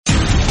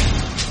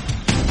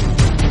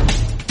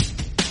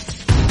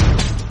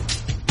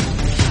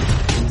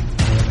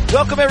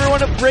Welcome, everyone,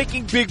 to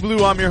Breaking Big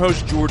Blue. I'm your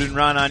host, Jordan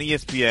Ron, on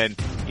ESPN,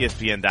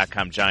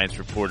 ESPN.com Giants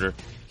reporter,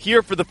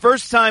 here for the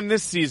first time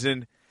this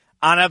season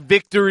on a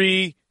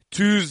Victory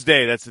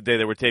Tuesday. That's the day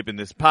that we're taping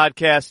this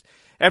podcast.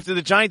 After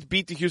the Giants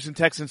beat the Houston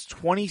Texans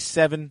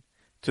 27-22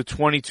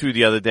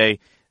 the other day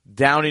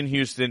down in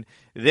Houston,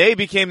 they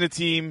became the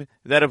team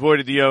that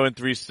avoided the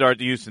 0-3 start.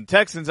 The Houston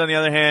Texans, on the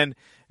other hand,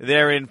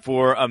 they're in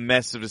for a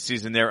mess of a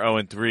season. They're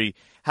 0-3,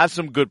 have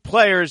some good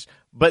players,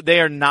 but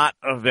they are not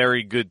a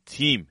very good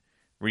team.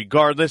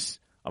 Regardless,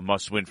 a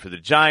must-win for the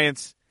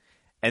Giants,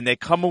 and they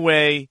come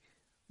away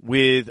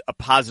with a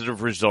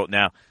positive result.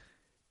 Now,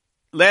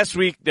 last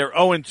week, they're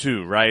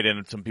 0-2, right?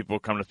 And some people are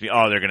coming to me,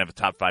 they're going to have a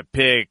top 5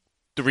 pick,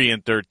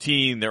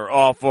 3-13, they're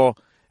awful.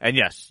 And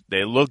yes,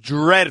 they look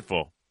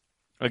dreadful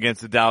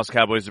against the Dallas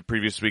Cowboys the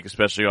previous week,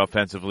 especially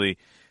offensively.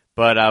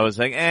 But I was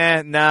like,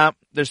 they're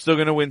still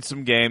going to win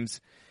some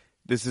games.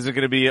 This isn't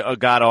going to be a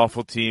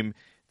god-awful team.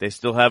 They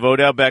still have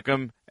Odell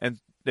Beckham, and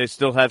they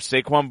still have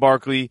Saquon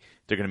Barkley.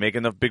 They're going to make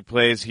enough big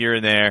plays here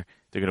and there.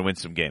 They're going to win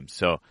some games.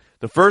 So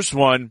the first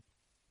one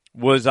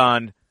was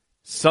on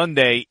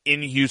Sunday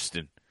in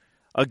Houston,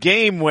 a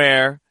game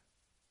where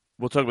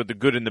we'll talk about the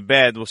good and the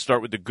bad. We'll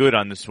start with the good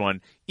on this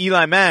one.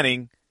 Eli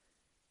Manning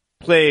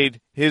played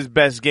his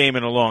best game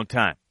in a long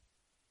time.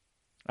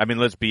 I mean,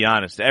 let's be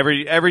honest.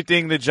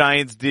 Everything the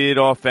Giants did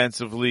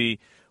offensively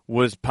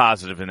was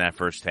positive in that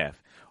first half.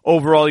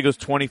 Overall, he goes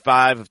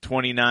 25 of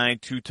 29,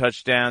 2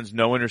 touchdowns,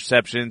 no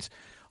interceptions,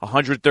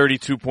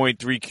 132.3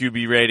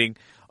 QB rating.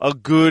 A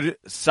good,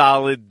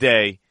 solid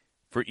day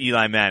for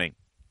Eli Manning.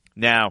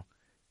 Now,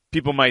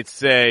 people might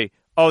say,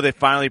 they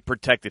finally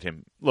protected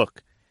him.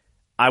 Look,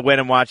 I went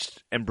and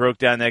watched and broke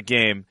down that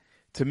game.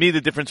 To me, the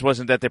difference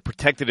wasn't that they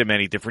protected him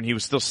any different. He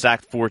was still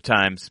sacked 4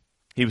 times.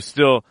 He was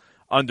still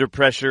under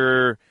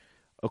pressure,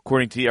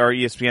 according to our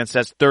ESPN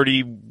stats,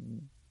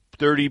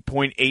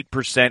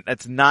 30.8%.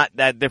 That's not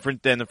that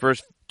different than the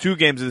first 2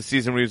 games of the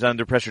season when he was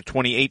under pressure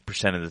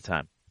 28% of the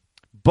time.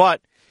 But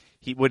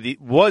what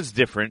was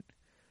different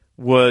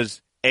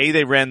was, A,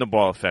 they ran the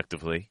ball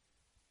effectively,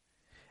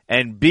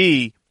 and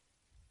B,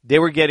 they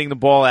were getting the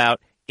ball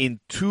out in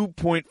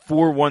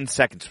 2.41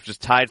 seconds, which is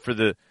tied for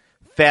the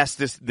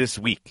fastest this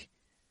week.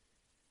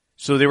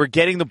 So they were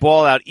getting the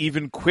ball out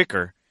even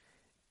quicker,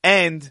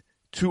 and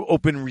 2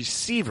 open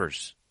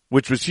receivers,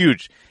 which was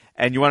huge.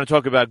 And you want to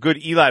talk about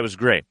good, Eli was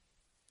great.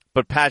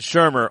 But Pat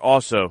Shurmur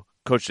also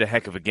coached a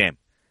heck of a game,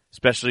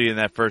 especially in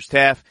that first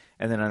half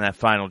and then on that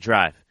final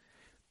drive.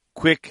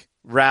 Quick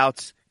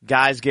routes,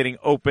 guys getting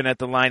open at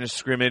the line of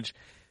scrimmage.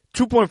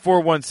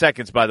 2.41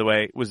 seconds, by the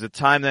way, was the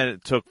time that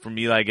it took from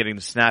Eli getting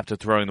the snap to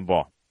throwing the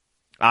ball,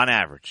 on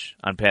average,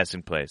 on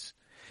passing plays.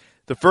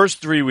 The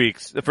first 2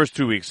 weeks, it was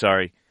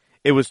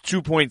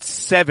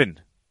 2.7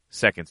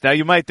 seconds. Now,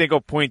 you might think,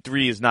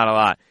 0.3 is not a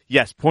lot.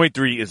 Yes,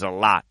 0.3 is a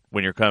lot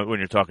when you're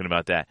talking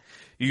about that.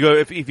 You go,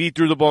 if he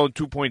threw the ball in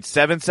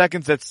 2.7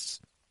 seconds, that's,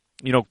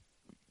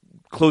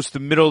 close to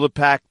middle of the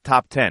pack,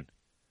 top 10,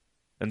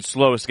 and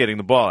slowest getting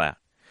the ball out.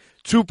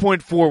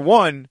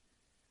 2.41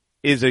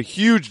 is a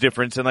huge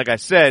difference, and like I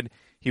said,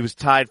 he was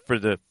tied for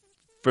the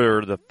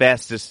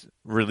fastest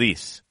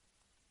release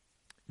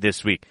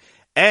this week.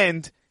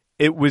 And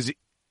it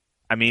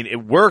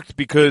worked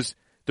because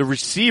the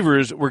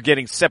receivers were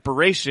getting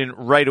separation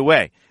right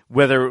away,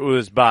 whether it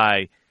was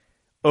by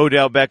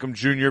Odell Beckham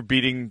Jr.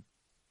 beating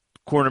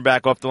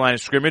cornerback off the line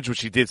of scrimmage,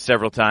 which he did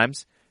several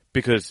times,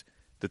 because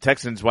the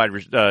Texans'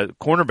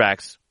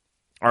 cornerbacks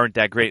aren't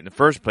that great in the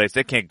first place.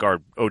 They can't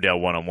guard Odell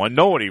one-on-one.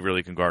 Nobody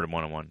really can guard him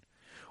one-on-one.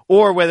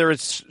 Or whether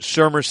it's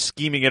Shurmur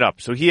scheming it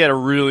up. So he had a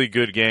really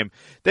good game.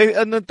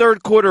 In the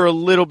third quarter, a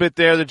little bit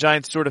there, the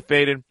Giants sort of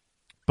faded.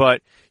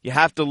 But you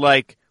have to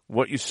like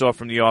what you saw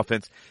from the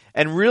offense.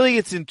 And really,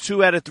 it's in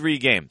 2 out of 3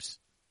 games,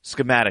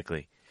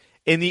 schematically.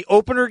 In the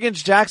opener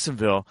against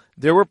Jacksonville,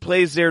 there were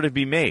plays there to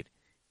be made.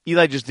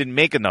 Eli just didn't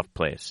make enough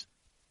plays.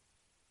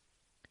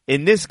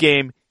 In this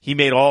game, he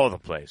made all of the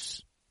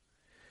plays.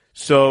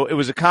 So it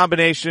was a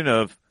combination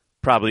of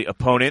probably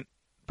opponent,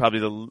 probably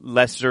the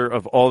lesser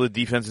of all the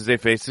defenses they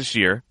faced this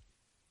year,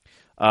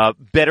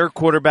 better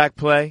quarterback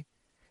play,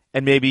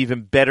 and maybe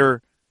even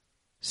better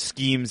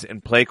schemes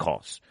and play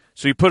calls.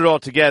 So you put it all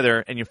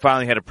together, and you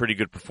finally had a pretty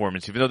good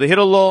performance. Even though they hit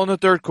a lull in the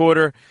third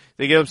quarter,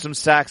 they gave up some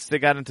sacks, they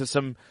got into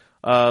some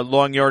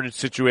long yardage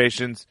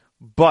situations,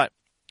 but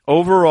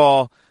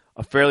overall,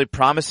 a fairly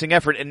promising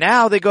effort. And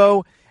now they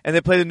go and they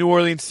play the New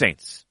Orleans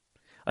Saints,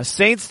 a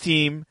Saints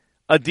team,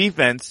 a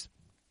defense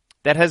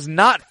that has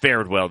not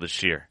fared well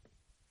this year.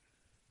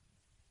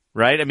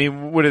 Right? I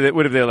mean, what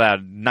have they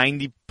allowed?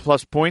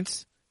 90-plus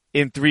points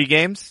in 3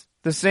 games,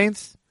 the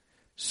Saints?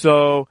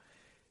 So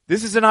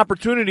this is an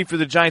opportunity for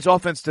the Giants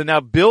offense to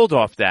now build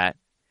off that.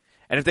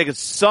 And if they could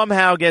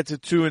somehow get to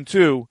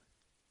 2-2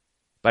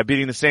 by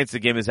beating the Saints, the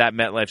game is at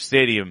MetLife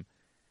Stadium,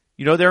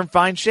 they're in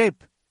fine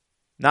shape.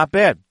 Not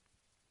bad.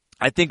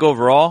 I think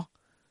overall,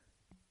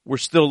 we're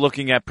still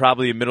looking at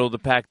probably a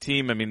middle-of-the-pack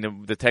team. I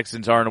mean, the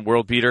Texans aren't a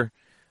world beater.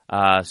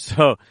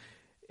 So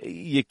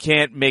you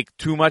can't make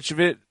too much of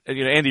it.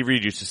 Andy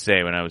Reid used to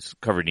say when I was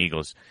covering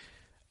Eagles,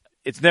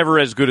 it's never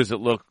as good as it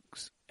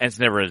looks, and it's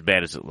never as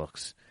bad as it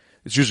looks.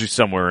 It's usually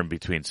somewhere in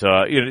between.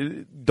 So,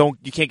 you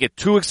can't get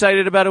too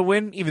excited about a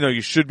win, even though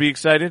you should be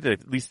excited.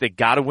 At least they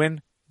got a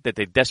win that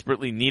they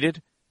desperately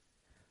needed.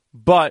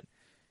 But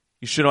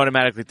you should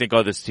automatically think,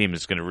 oh, this team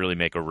is going to really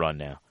make a run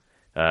now.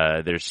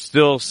 There's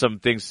still some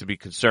things to be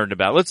concerned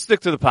about. Let's stick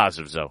to the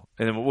positives, though,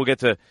 and then we'll get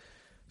to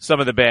some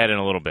of the bad in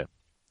a little bit.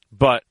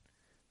 But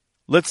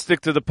let's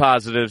stick to the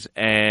positives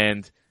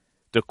and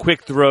the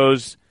quick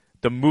throws,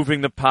 the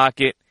moving the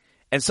pocket,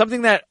 and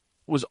something that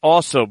was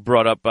also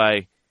brought up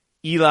by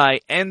Eli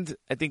and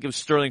I think it was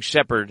Sterling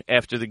Shepard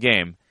after the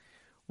game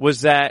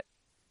was that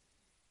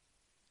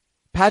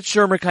Pat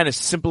Shurmur kind of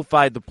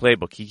simplified the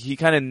playbook. He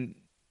kind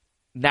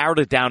of narrowed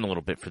it down a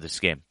little bit for this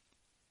game.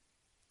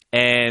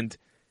 And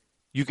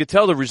you could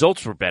tell the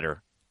results were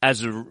better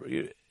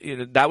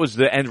that was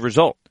the end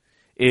result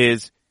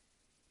is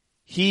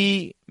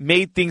he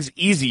made things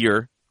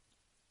easier,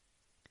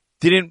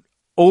 didn't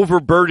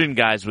overburden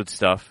guys with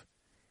stuff,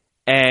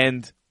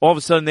 and all of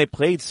a sudden they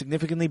played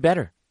significantly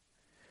better.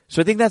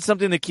 So I think that's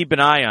something to keep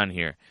an eye on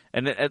here.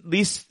 And at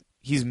least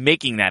he's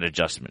making that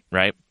adjustment,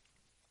 right?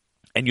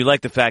 And you like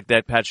the fact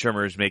that Pat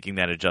Shurmur is making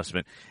that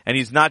adjustment. And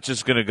he's not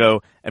just going to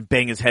go and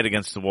bang his head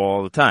against the wall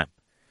all the time.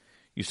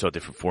 You saw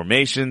different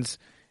formations.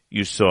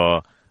 You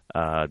saw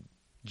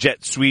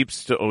jet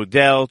sweeps to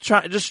Odell.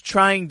 Just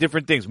trying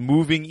different things.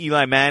 Moving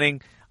Eli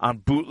Manning on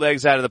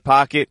bootlegs out of the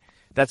pocket.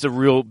 That's a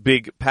real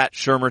big Pat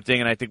Shurmur thing,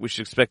 and I think we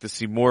should expect to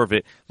see more of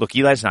it. Look,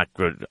 Eli's not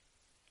good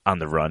on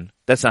the run.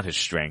 That's not his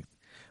strength.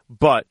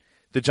 But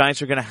the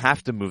Giants are going to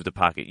have to move the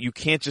pocket. You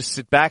can't just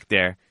sit back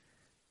there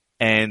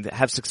and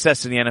have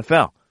success in the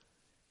NFL,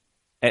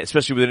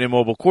 especially with an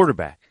immobile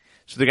quarterback.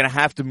 So they're going to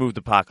have to move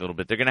the pocket a little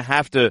bit. They're going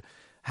to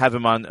have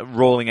him on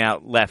rolling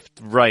out left,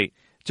 right,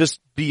 just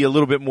be a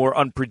little bit more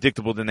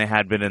unpredictable than they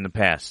had been in the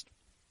past.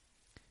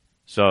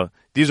 So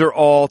these are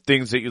all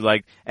things that you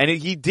like. And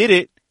he did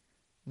it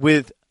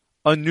with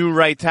a new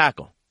right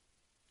tackle,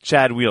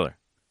 Chad Wheeler.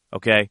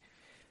 Okay?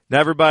 Now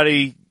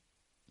everybody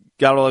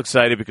got all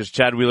excited because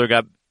Chad Wheeler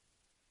got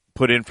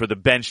put in for the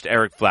benched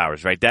Eric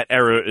Flowers, right? That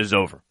era is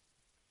over.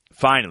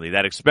 Finally,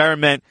 that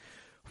experiment,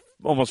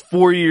 almost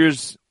 4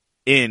 years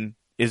in,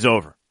 is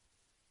over.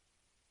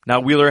 Now,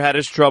 Wheeler had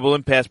his trouble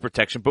in pass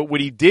protection, but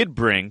what he did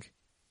bring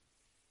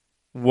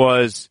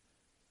was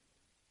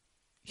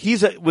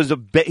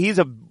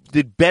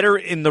did better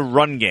in the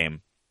run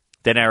game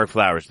than Eric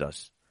Flowers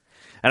does.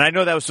 And I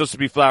know that was supposed to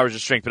be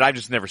Flowers' strength, but I've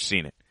just never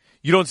seen it.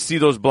 You don't see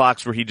those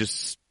blocks where he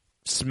just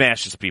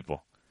smashes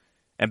people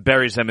and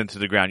buries them into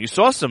the ground. You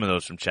saw some of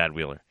those from Chad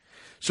Wheeler.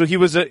 So he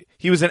was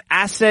an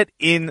asset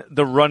in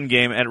the run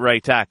game at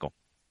right tackle.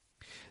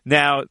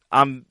 Now,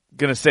 I'm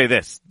going to say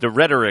this. The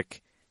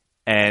rhetoric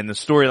and the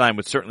storyline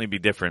would certainly be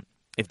different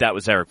if that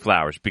was Eric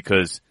Flowers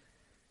because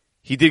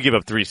he did give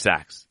up 3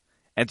 sacks.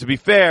 And to be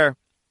fair,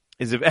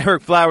 is if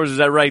Eric Flowers was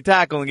at right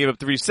tackle and gave up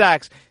 3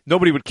 sacks,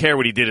 nobody would care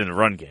what he did in the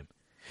run game.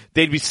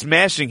 They'd be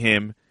smashing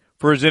him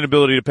for his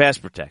inability to pass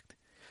protect.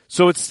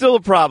 So it's still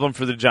a problem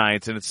for the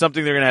Giants, and it's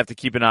something they're going to have to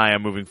keep an eye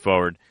on moving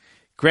forward.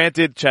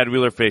 Granted, Chad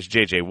Wheeler faced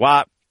J.J.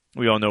 Watt.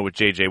 We all know what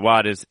J.J.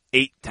 Watt is.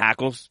 8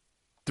 tackles,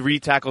 3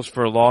 tackles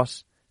for a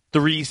loss,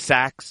 3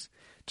 sacks.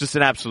 Just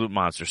an absolute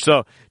monster.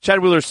 So Chad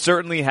Wheeler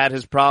certainly had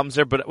his problems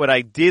there, but what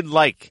I did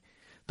like,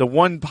 the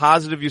one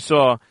positive you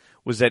saw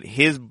was that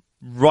his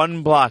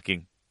run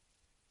blocking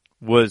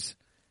was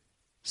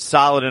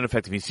solid and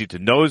effective. He seemed to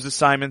know his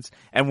assignments,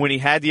 and when he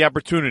had the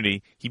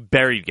opportunity, he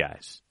buried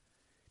guys.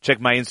 Check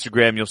my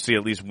Instagram, you'll see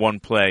at least one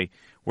play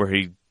where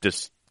he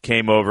just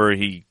came over,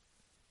 he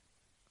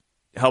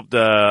helped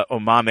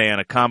Omame on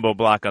a combo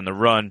block on the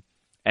run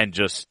and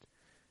just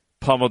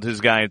pummeled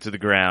his guy into the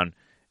ground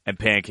and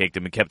pancaked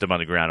him and kept him on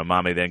the ground.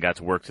 Omame then got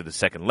to work to the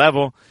second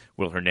level.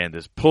 Will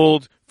Hernandez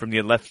pulled from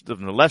the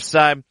left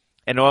side,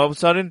 and all of a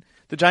sudden,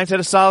 the Giants had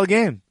a solid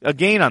game, a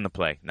gain on the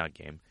play, not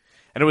game.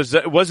 And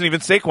it wasn't even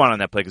Saquon on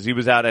that play because he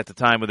was out at the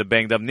time with a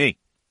banged up knee.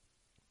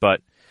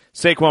 But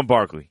Saquon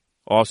Barkley,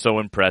 also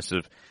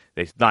impressive.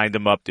 They lined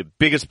him up. The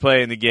biggest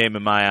play in the game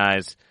in my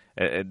eyes,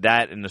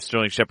 that and the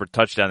Sterling Shepard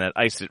touchdown that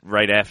iced it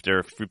right after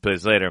a few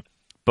plays later.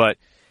 But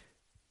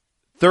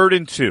 3rd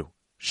and 2,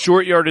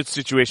 short yardage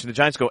situation. The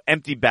Giants go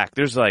empty back.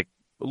 There's like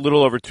a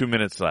little over 2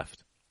 minutes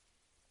left.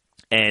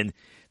 And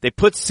they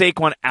put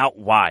Saquon out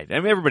wide. I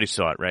mean, everybody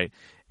saw it, right?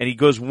 And he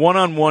goes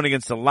one-on-one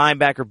against the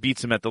linebacker,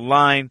 beats him at the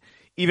line,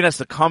 even has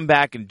to come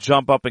back and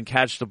jump up and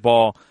catch the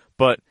ball.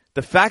 But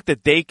the fact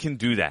that they can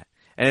do that,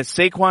 and that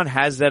Saquon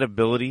has that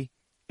ability,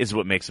 is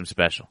what makes him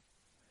special.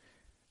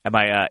 And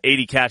my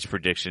 80 catch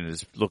prediction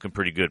is looking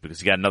pretty good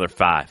because he got another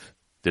 5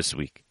 this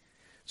week.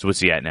 So what's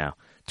he at now?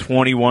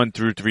 21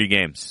 through 3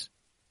 games.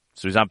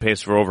 So he's on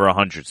pace for over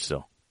 100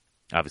 still.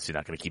 Obviously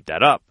not going to keep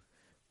that up.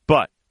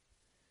 But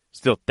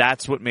still,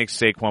 that's what makes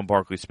Saquon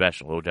Barkley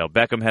special. Odell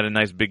Beckham had a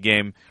nice big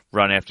game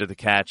run after the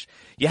catch.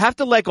 You have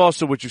to like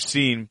also what you've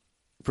seen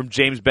from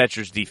James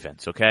Betcher's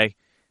defense, okay?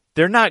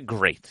 They're not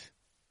great.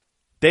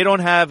 They don't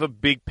have a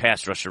big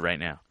pass rusher right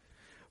now.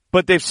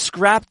 But they've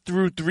scrapped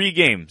through 3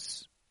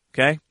 games,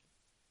 okay?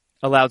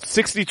 allowed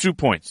 62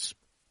 points.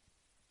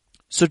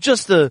 So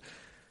just the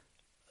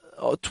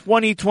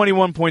 20,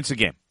 21 points a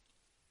game.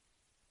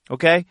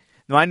 Okay?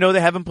 Now, I know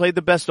they haven't played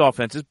the best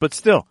offenses, but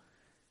still,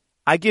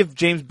 I give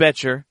James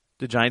Bettcher,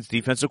 the Giants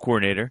defensive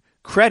coordinator,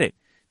 credit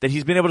that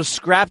he's been able to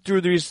scrap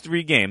through these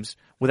 3 games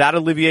without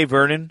Olivier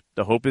Vernon.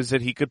 The hope is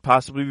that he could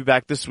possibly be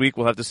back this week.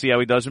 We'll have to see how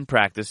he does in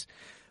practice.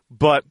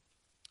 But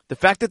the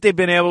fact that they've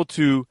been able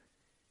to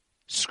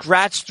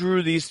scratch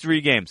through these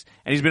 3 games,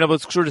 and he's been able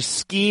to sort of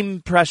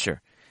scheme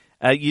pressure.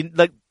 They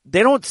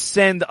don't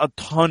send a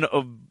ton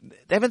of,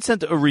 they haven't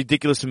sent a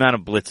ridiculous amount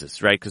of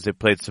blitzes, right? Because they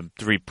played some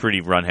 3 pretty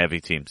run-heavy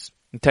teams.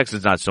 And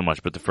Texas not so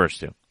much, but the first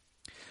 2.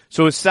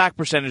 So his sack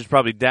percentage is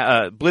probably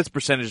blitz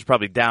percentage is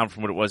probably down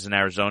from what it was in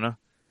Arizona.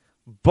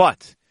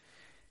 But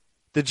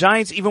the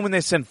Giants, even when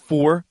they send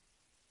 4,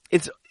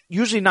 it's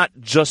usually not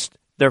just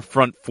their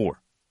front 4.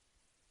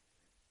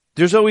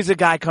 There's always a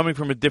guy coming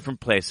from a different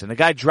place, and a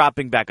guy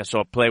dropping back. I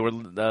saw a play where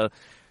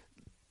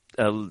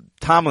Dalvin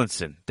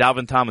Tomlinson, I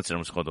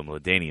almost called him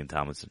LaDainian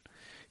Tomlinson.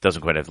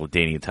 Doesn't quite have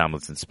LaDainian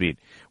Tomlinson speed.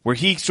 Where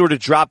he sort of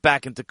dropped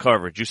back into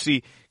coverage. You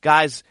see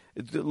guys,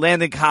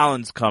 Landon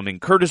Collins coming,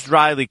 Curtis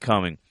Riley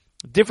coming,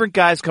 different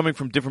guys coming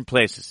from different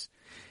places.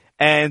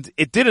 And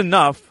it did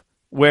enough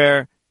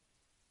where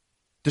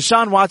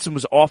Deshaun Watson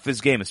was off his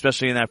game,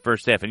 especially in that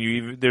first half. And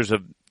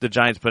the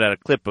Giants put out a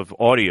clip of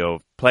audio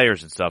of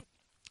players and stuff,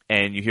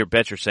 and you hear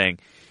Bettcher saying,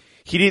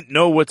 he didn't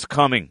know what's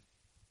coming.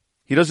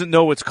 He doesn't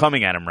know what's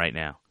coming at him right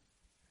now.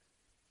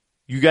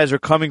 You guys are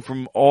coming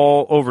from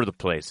all over the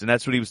place. And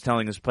that's what he was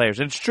telling his players.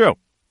 And it's true.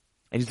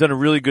 And he's done a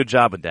really good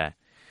job with that.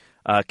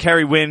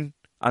 Kerry Wynn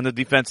on the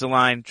defensive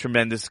line,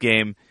 tremendous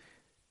game.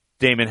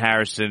 Damon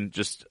Harrison,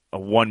 just a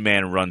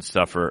one-man run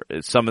stuffer.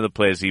 Some of the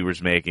plays he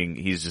was making,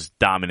 he's just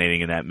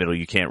dominating in that middle.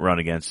 You can't run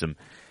against him.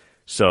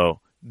 So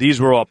these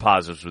were all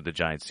positives with the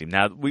Giants team.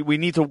 Now, we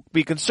need to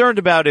be concerned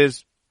about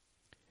is,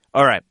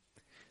 all right,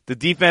 the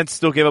defense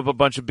still gave up a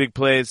bunch of big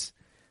plays,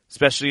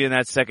 especially in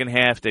that second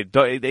half. They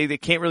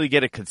can't really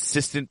get a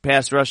consistent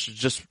pass rush.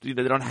 Just they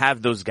don't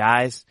have those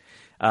guys.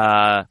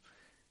 Their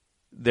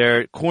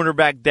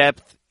cornerback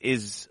depth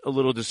is a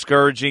little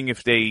discouraging.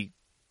 If they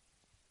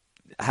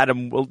had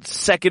a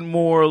second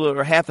more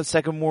or half a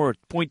second more or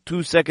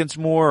 0.2 seconds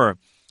more, or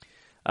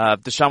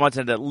if Deshaun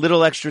Watson had that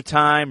little extra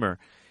time, or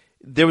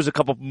there was a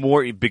couple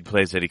more big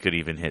plays that he could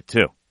even hit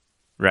too,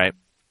 right?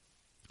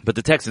 But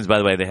the Texans, by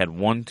the way, they had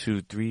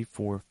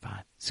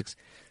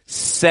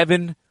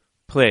 7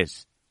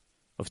 plays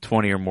of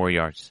 20 or more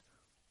yards.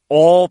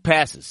 All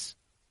passes.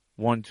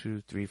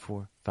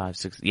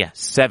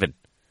 7.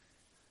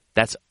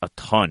 That's a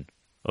ton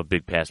of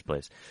big pass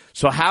plays.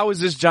 So how is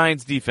this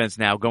Giants defense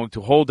now going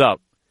to hold up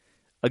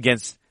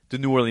against the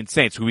New Orleans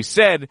Saints, who we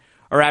said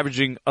are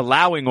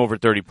allowing over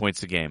 30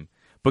 points a game?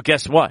 But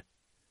guess what?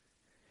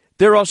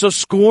 They're also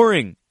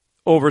scoring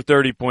over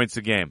 30 points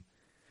a game.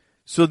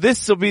 So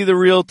this will be the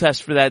real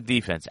test for that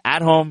defense.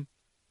 At home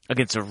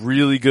against a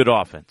really good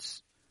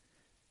offense.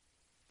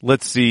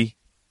 Let's see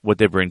what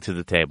they bring to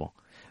the table.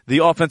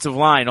 The offensive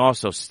line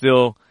also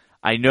still,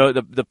 I know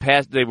the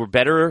pass, they were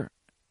better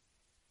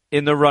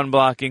in the run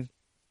blocking.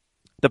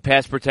 The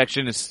pass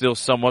protection is still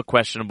somewhat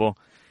questionable.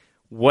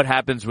 What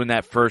happens when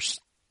that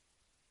first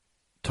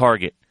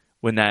target,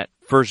 when that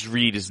first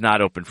read is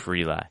not open for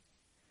Eli?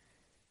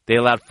 They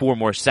allowed 4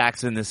 more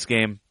sacks in this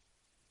game.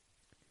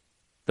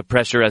 The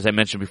pressure, as I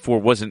mentioned before,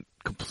 wasn't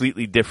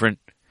completely different.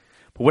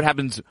 But what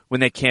happens when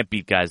they can't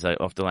beat guys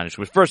off the line of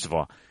scrimmage? First of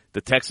all,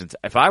 the Texans,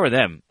 if I were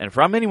them, and if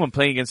I'm anyone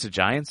playing against the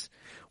Giants,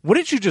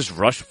 wouldn't you just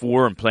rush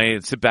 4 and play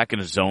and sit back in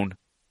a zone?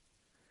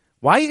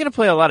 Why are you going to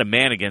play a lot of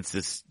man against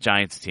this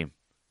Giants team?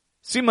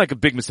 Seemed like a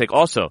big mistake.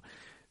 Also,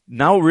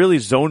 now really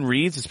zone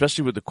reads,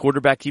 especially with the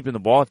quarterback keeping the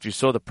ball after you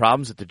saw the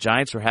problems that the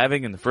Giants were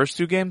having in the first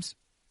 2 games,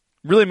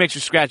 really makes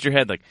you scratch your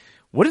head like,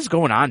 what is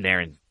going on there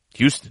in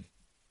Houston?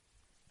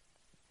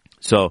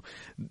 So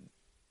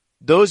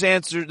the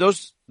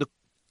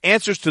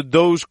answers to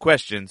those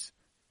questions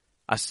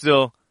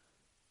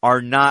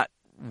are not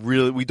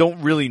really, we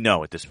don't really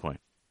know at this point.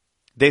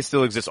 They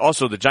still exist.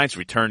 Also, the Giants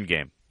return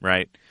game,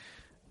 right?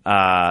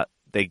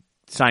 They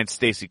signed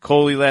Stacy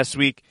Coley last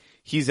week.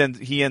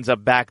 He ends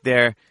up back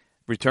there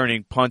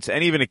returning punts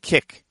and even a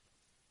kick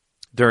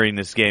during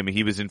this game.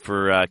 He was in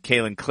for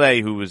Kalen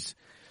Clay, who was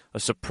a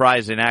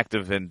surprise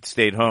inactive and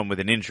stayed home with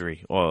an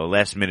injury, or a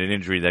last-minute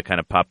injury that kind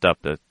of popped up.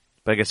 But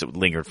I guess it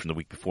lingered from the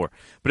week before.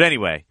 But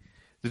anyway,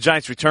 the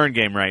Giants' return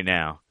game right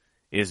now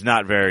does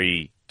not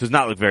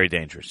look very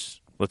dangerous.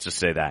 Let's just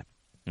say that.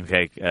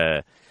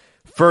 Okay,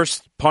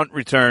 first punt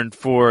return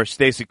for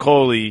Stacy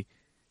Coley,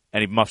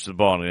 and he muffs the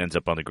ball and it ends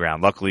up on the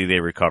ground. Luckily, they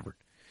recovered.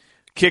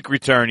 Kick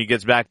return, he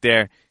gets back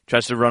there,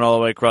 tries to run all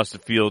the way across the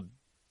field.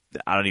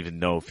 I don't even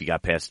know if he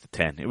got past the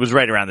 10. It was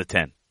right around the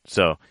 10.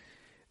 So,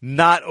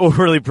 not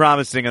overly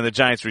promising on the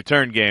Giants'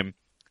 return game.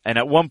 And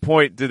at one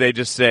point, did they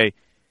just say,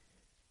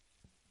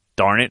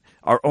 darn it,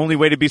 our only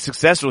way to be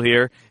successful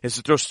here is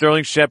to throw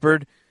Sterling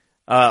Shepard,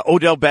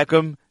 Odell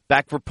Beckham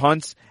back for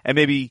punts, and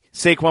maybe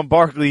Saquon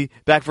Barkley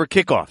back for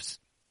kickoffs.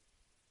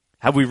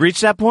 Have we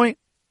reached that point?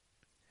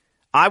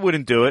 I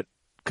wouldn't do it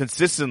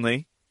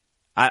consistently.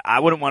 I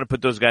wouldn't want to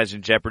put those guys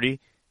in jeopardy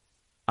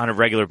on a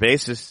regular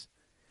basis.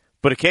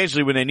 But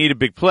occasionally when they need a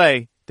big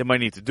play, they might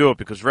need to do it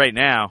because right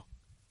now,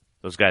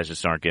 those guys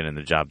just aren't getting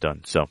the job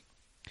done. So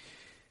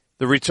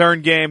the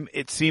return game,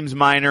 it seems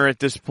minor at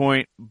this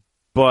point,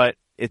 but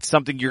it's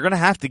something you're going to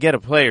have to get a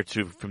play or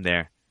two from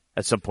there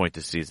at some point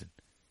this season.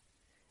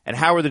 And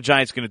how are the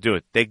Giants going to do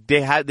it? They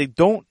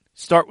don't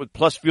start with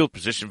plus field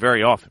position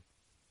very often.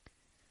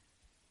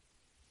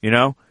 You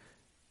know?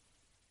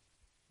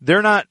 They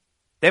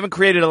haven't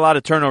created a lot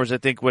of turnovers. I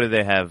think, what do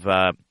they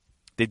have?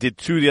 They did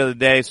 2 the other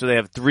day, so they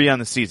have 3 on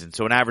the season,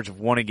 so an average of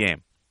 1 a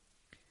game.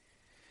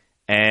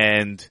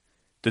 And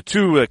the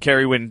 2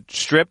 Kerry Wynn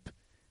strip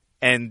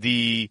and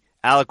the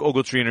Alec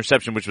Ogletree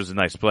interception, which was a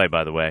nice play,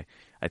 by the way.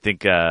 I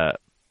think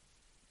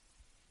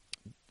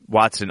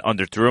Watson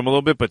underthrew him a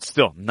little bit, but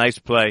still, nice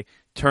play.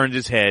 Turned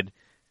his head,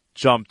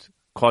 jumped,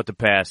 caught the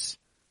pass.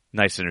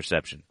 Nice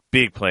interception.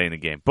 Big play in the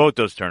game. Both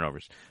those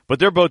turnovers. But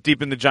they're both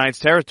deep in the Giants'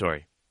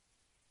 territory.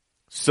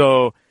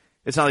 So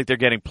it's not like they're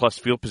getting plus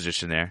field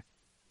position there.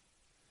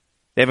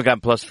 They haven't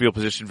gotten plus field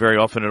position very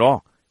often at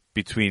all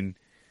between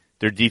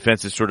their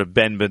defense's sort of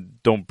bend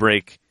but don't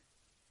break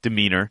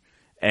demeanor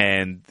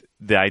and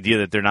the idea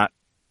that they're not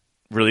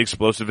really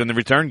explosive in the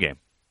return game.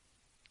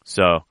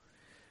 So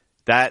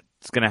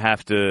that's going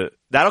to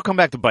that'll come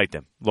back to bite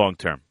them long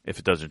term if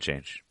it doesn't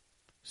change.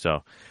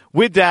 So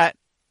with that,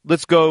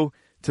 let's go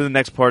to the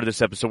next part of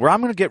this episode where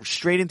I'm going to get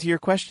straight into your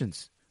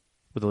questions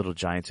with a little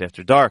Giants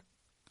After Dark.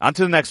 On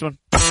to the next one.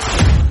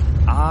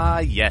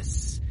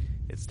 Yes.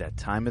 It's that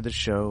time of the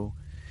show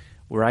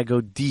where I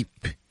go deep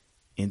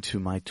into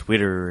my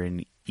Twitter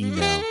and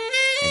email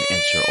and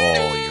answer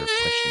all your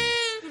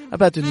questions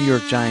about the New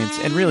York Giants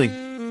and really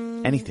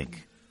anything.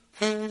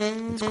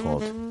 It's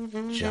called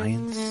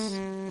Giants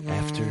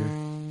After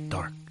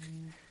Dark.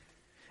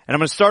 And I'm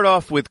going to start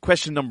off with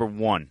question number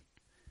 1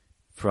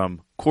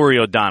 from Corey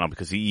O'Donnell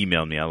because he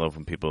emailed me. I love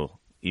when people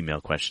email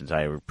questions.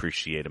 I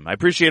appreciate them. I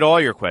appreciate all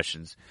your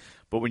questions,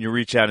 but when you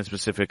reach out in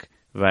specific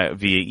via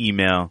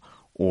email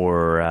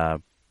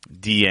or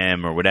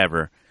DM or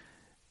whatever,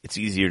 it's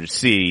easier to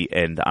see,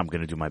 and I'm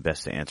going to do my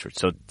best to answer it.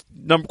 So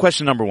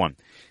question number 1.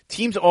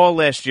 Teams all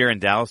last year and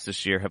Dallas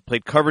this year have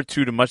played cover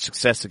 2 to much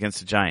success against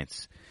the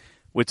Giants.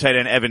 With tight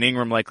end Evan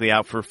Ingram likely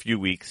out for a few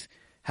weeks,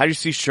 how do you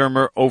see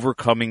Shurmur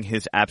overcoming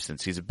his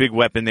absence? He's a big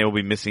weapon they will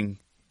be missing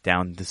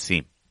down the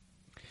seam.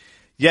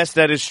 Yes,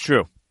 that is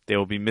true. They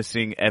will be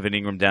missing Evan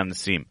Ingram down the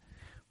seam.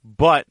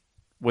 But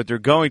what they're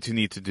going to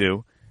need to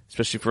do,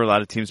 especially for a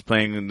lot of teams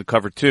playing in the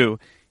cover 2,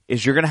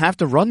 is you're going to have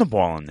to run the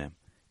ball on them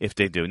if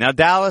they do. Now,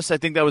 Dallas, I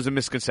think that was a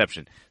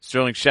misconception.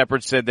 Sterling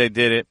Shepard said they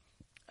did it,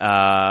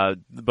 a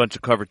bunch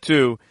of cover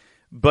 2,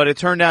 but it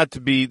turned out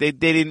to be, they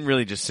didn't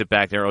really just sit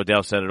back there.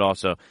 Odell said it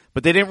also,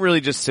 but they didn't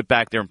really just sit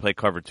back there and play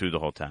cover 2 the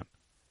whole time.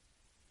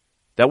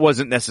 That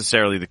wasn't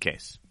necessarily the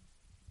case.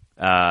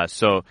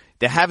 So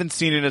they haven't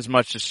seen it as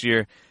much this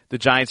year. The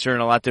Giants are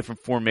in a lot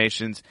different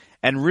formations,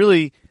 and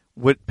really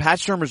what Pat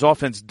Shurmur's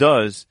offense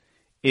does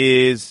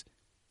is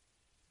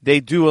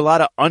they do a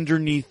lot of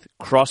underneath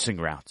crossing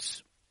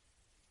routes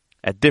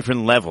at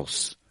different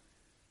levels.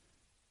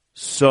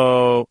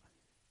 So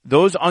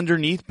those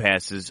underneath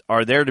passes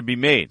are there to be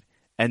made.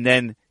 And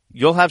then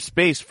you'll have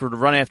space for the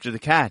run after the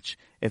catch.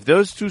 If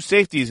those 2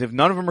 safeties, if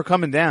none of them are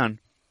coming down,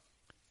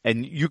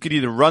 and you could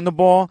either run the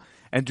ball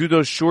and do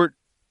those short,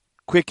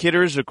 quick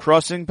hitters or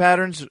crossing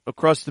patterns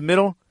across the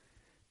middle,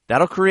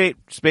 that'll create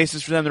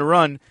spaces for them to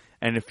run.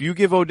 And if you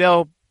give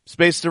Odell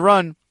space to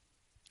run,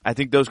 I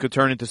think those could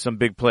turn into some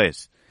big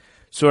plays.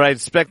 So I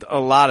expect a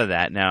lot of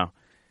that. Now,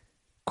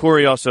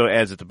 Corey also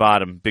adds at the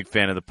bottom, big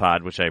fan of the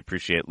pod, which I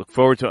appreciate. Look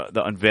forward to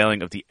the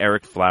unveiling of the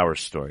Ereck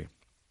Flowers story.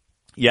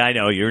 Yeah, I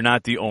know, you're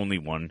not the only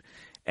one,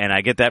 and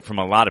I get that from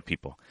a lot of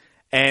people.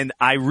 And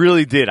I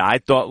really did. I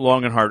thought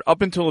long and hard.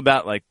 Up until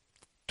about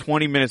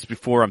 20 minutes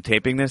before I'm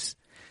taping this,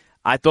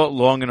 I thought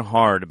long and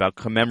hard about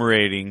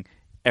commemorating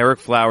Ereck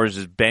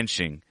Flowers'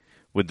 benching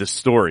with the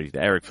story, the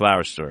Ereck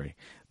Flowers story.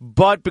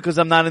 But because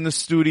I'm not in the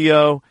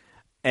studio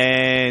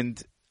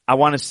and I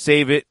want to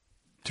save it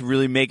to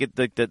really make it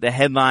the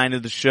headline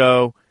of the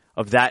show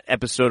of that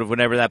episode of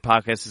whenever that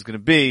podcast is going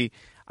to be,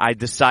 I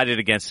decided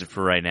against it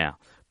for right now.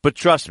 But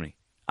trust me,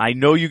 I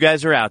know you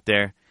guys are out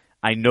there.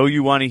 I know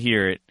you want to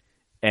hear it.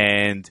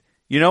 And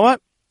you know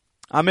what?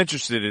 I'm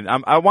interested in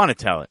I want to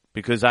tell it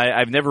because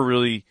I've never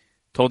really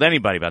told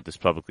anybody about this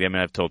publicly. I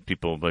mean, I've told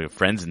people,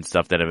 friends and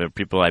stuff that have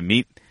people I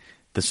meet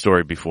the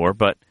story before.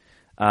 But,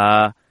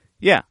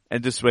 yeah,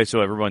 and this way so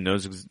everyone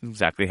knows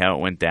exactly how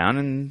it went down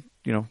and,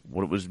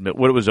 what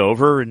it was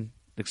over and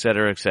et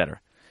cetera, et cetera.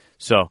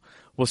 So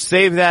we'll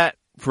save that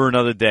for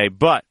another day.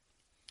 But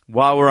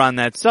while we're on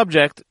that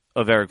subject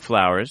of Ereck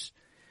Flowers,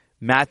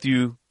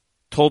 Matthew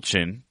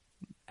Tolchin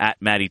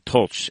at Matty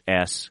Tolch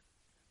asks,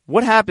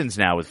 what happens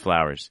now with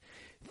Flowers?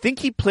 Think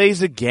he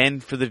plays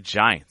again for the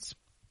Giants?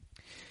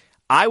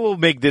 I will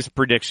make this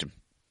prediction.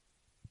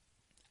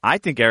 I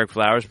think Ereck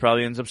Flowers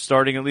probably ends up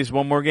starting at least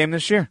one more game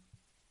this year.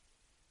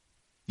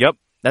 Yep,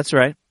 that's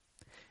right.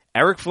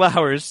 Ereck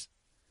Flowers,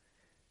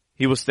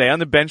 He will stay on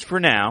the bench for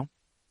now,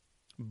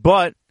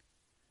 but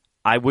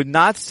I would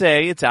not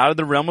say it's out of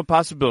the realm of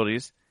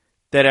possibilities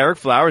that Ereck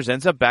Flowers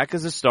ends up back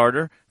as a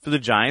starter for the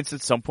Giants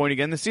at some point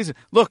again this season.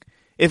 Look,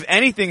 if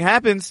anything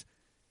happens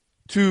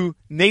to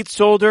Nate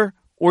Solder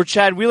or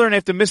Chad Wheeler and they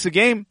have to miss a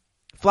game,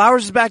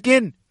 Flowers is back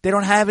in. They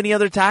don't have any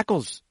other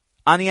tackles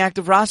on the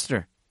active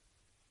roster.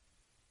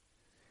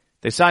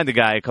 They signed the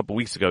guy a couple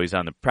weeks ago. He's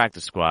on the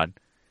practice squad.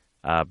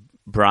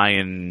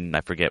 Brian,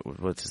 I forget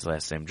what's his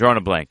last name. Drawing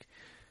a blank.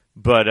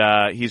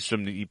 But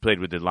he played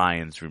with the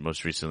Lions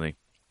most recently.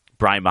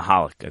 Brian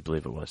Mahalik, I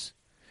believe it was.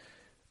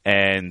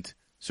 And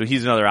so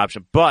he's another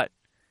option. But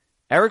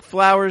Ereck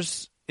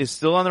Flowers is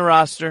still on the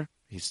roster.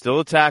 He's still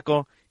a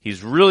tackle.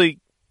 He's really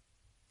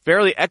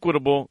fairly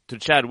equitable to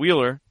Chad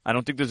Wheeler. I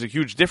don't think there's a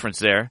huge difference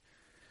there.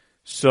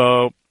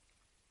 So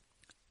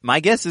my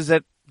guess is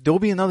that there'll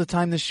be another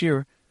time this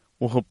year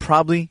where he'll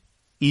probably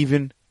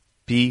even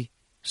be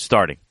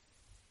starting.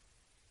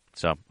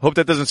 So hope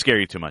that doesn't scare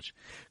you too much.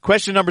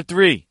 Question number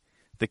 3.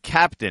 The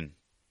captain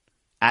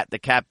at the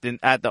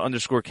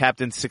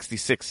 _captain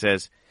 66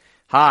 says,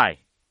 "Hi,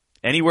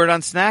 any word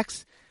on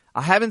Snacks?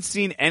 I haven't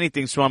seen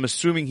anything, so I'm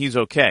assuming he's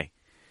okay.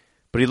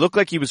 But he looked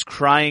like he was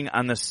crying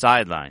on the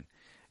sideline."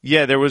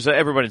 Yeah, there was,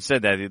 everybody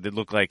said that. It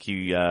looked like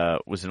he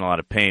was in a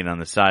lot of pain on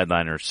the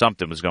sideline, or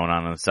something was going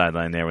on the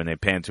sideline there when they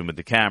panned to him with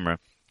the camera.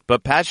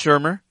 But Pat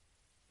Shurmur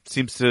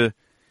seems to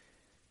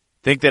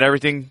think that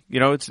everything,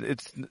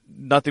 it's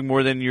nothing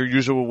more than your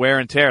usual wear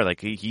and tear.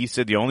 Like he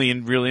said the only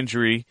real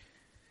injury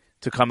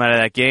to come out of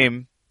that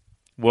game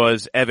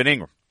was Evan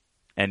Ingram.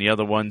 And the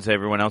other ones,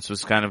 everyone else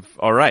was kind of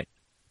all right.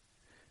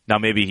 Now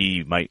maybe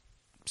he might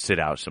sit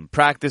out some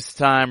practice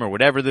time or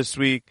whatever this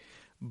week,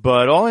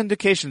 but all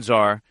indications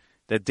are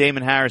that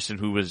Damon Harrison,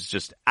 who was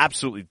just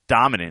absolutely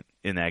dominant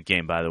in that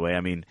game, by the way, I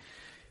mean,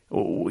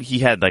 he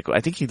had I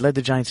think he led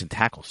the Giants in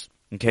tackles.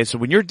 Okay, so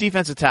when you're a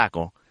defensive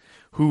tackle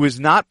who is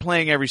not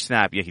playing every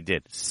snap, yeah, he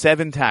did,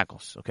 7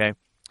 tackles, okay?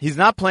 He's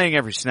not playing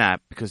every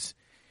snap because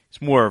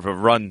he's more of a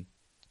run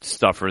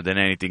stuffer than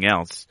anything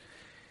else,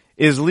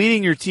 is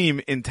leading your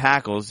team in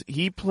tackles.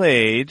 He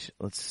played,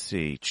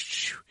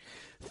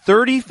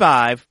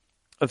 35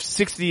 of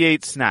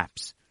 68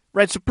 snaps,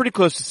 right? So pretty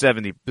close to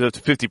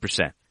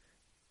 50%.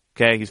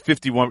 Okay, he's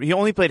 51. He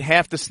only played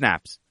half the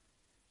snaps,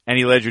 and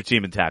he led your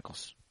team in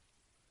tackles.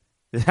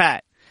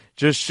 That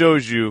just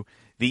shows you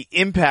the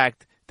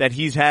impact that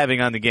he's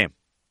having on the game.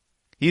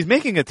 He's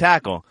making a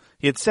tackle.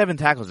 He had 7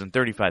 tackles in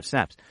 35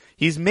 snaps.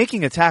 He's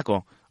making a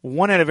tackle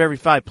 1 out of every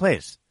 5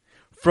 plays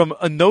from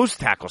a nose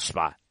tackle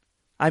spot.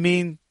 I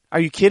mean, are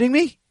you kidding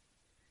me?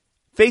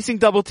 Facing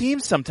double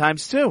teams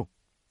sometimes too.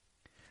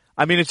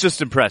 I mean, it's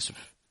just impressive.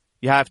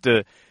 You have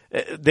to,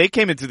 they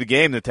came into the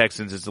game, the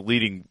Texans, as the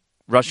leading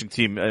rushing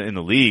team in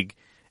the league.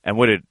 And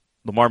what did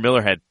Lamar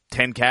Miller had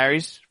 10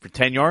 carries for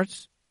 10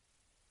 yards?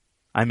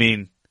 I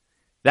mean,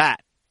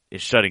 that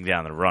is shutting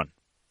down the run.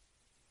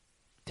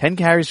 10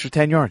 carries for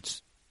 10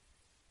 yards.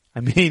 I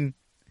mean,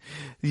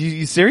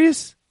 you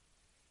serious?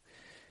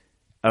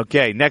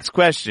 Okay, next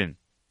question.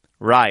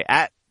 Rye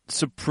at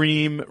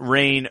Supreme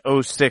Rain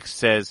 06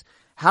 says,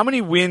 "How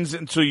many wins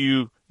until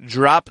you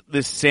drop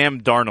this Sam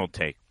Darnold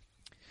take?"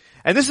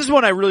 And this is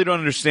what I really don't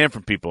understand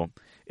from people.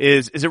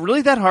 Is it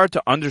really that hard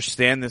to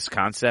understand this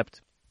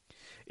concept?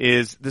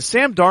 Is the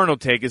Sam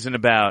Darnold take isn't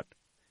about,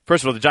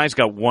 first of all, the Giants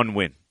got 1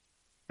 win.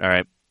 All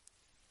right.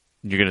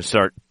 You're going to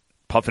start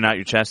puffing out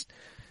your chest.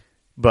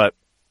 But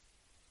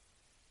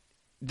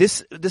the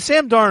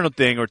Sam Darnold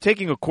thing, or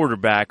taking a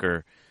quarterback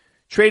or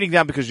trading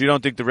down because you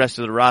don't think the rest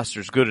of the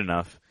roster is good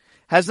enough,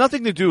 has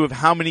nothing to do with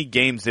how many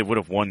games they would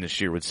have won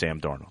this year with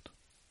Sam Darnold.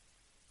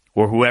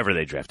 Or whoever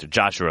they drafted,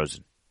 Josh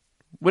Rosen.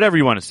 Whatever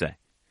you want to say.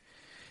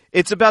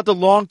 It's about the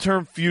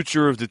long-term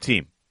future of the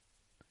team.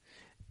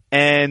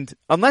 And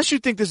unless you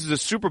think this is a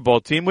Super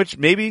Bowl team, which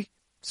maybe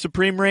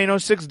Supreme Rain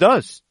 06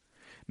 does,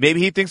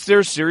 maybe he thinks they're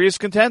a serious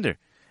contender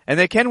and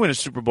they can win a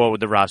Super Bowl with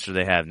the roster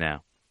they have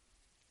now.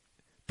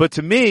 But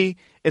to me,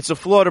 it's a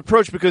flawed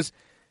approach because,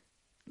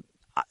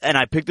 and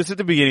I picked this at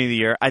the beginning of the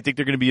year, I think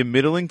they're going to be a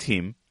middling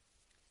team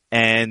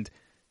and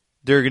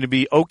they're going to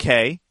be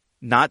okay,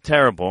 not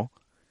terrible.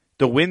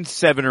 They'll win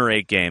 7 or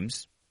 8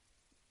 games,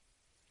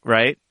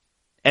 right?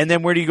 And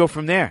then where do you go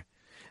from there?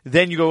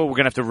 Then you go, we're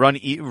going to have to run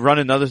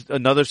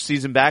another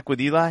season back with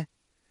Eli?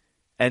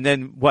 And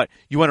then what?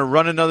 You want to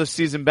run another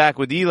season back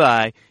with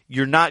Eli,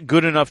 you're not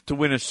good enough to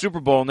win a Super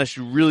Bowl unless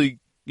you really,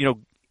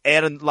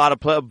 add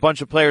a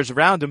bunch of players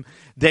around him.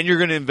 Then you're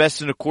going to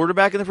invest in a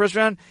quarterback in the first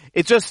round.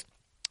 It's just,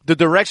 the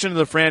direction of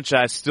the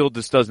franchise still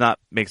just does not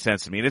make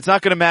sense to me. And it's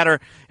not going to matter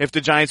if the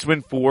Giants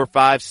win 4,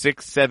 5,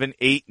 6, 7,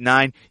 8,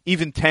 9,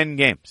 even 10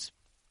 games.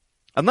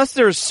 Unless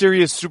they're a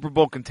serious Super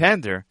Bowl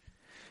contender,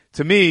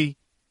 to me,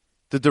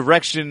 the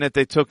direction that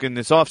they took in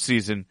this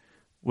offseason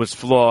was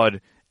flawed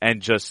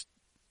and just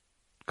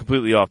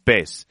completely off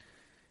base.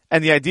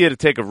 And the idea to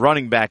take a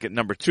running back at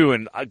number 2,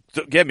 and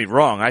don't get me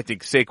wrong, I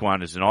think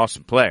Saquon is an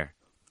awesome player.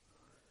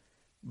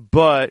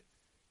 But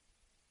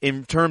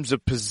in terms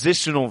of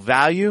positional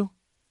value,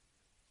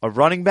 a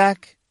running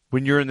back,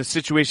 when you're in the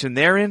situation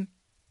they're in,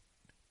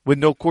 with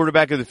no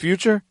quarterback of the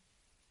future,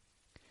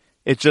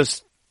 it's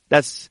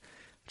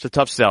a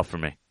tough sell for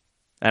me.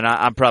 And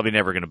I'm probably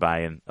never going to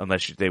buy in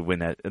unless they win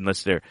that,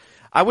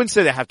 I wouldn't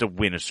say they have to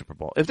win a Super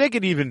Bowl. If they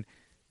could even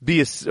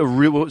be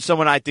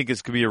someone I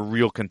think could be a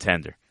real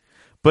contender.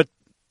 But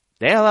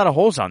they have a lot of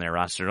holes on their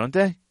roster, don't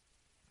they?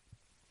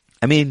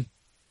 I mean,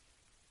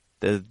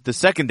 the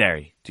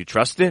secondary, do you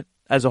trust it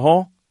as a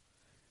whole?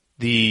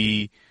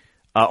 The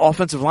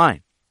offensive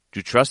line, do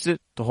you trust it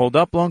to hold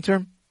up long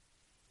term?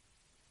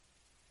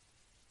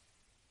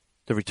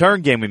 The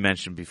return game we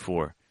mentioned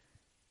before.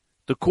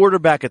 The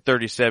quarterback at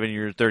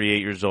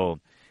 38 years old,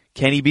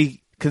 can he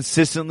be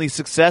consistently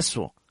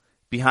successful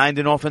behind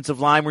an offensive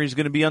line where he's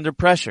going to be under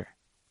pressure?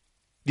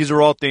 These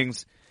are all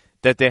things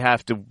that they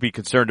have to be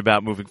concerned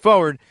about moving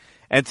forward.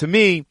 And to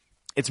me,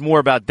 it's more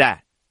about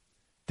that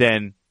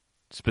than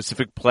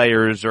specific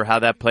players or how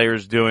that player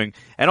is doing.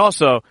 And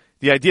also,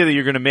 the idea that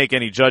you're going to make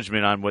any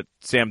judgment on what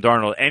Sam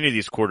Darnold, any of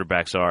these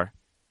quarterbacks are,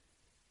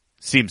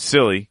 seems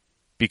silly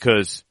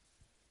because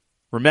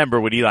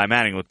remember what Eli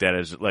Manning looked at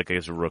as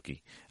a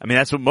rookie. I mean,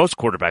 that's what most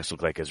quarterbacks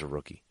look like as a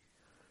rookie.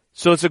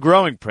 So it's a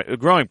growing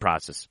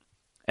process.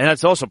 And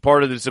that's also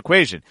part of this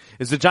equation,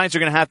 is the Giants are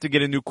going to have to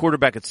get a new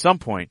quarterback at some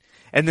point,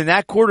 and then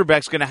that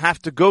quarterback's going to have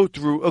to go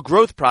through a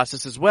growth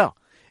process as well.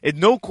 He's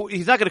not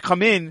going to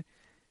come in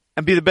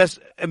and be the best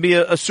and be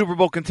a Super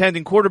Bowl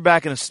contending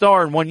quarterback and a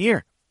star in 1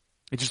 year.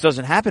 It just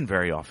doesn't happen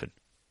very often,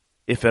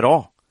 if at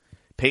all.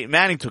 Peyton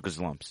Manning took his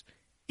lumps.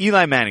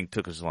 Eli Manning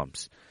took his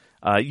lumps.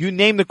 You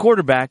name the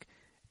quarterback,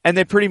 and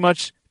they pretty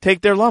much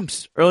take their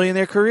lumps early in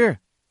their career.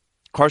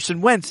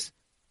 Carson Wentz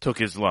took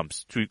his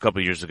lumps a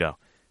couple of years ago.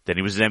 Then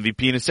he was an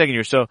MVP in his second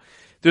year. So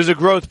there's a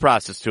growth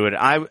process to it.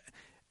 I'm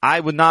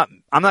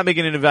not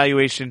making an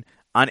evaluation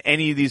on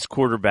any of these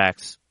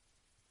quarterbacks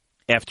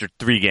after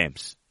 3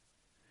 games.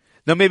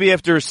 Now maybe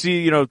after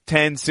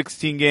 10,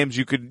 16 games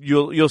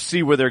you'll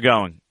see where they're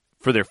going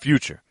for their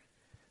future.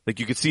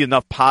 Like you could see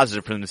enough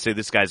positive for them to say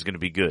this guy's going to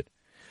be good.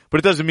 But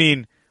it doesn't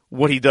mean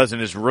what he does in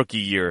his rookie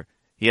year,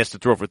 he has to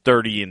throw for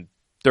 30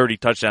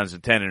 touchdowns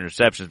and 10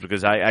 interceptions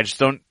because I just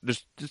don't,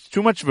 there's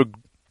too much of a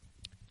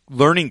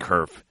learning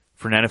curve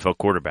for an NFL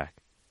quarterback.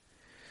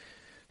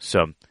 So,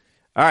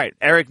 all right,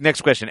 Eric,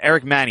 next question.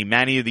 Eric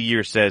Manny of the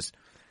Year says,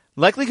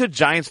 likelihood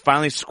Giants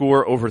finally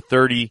score over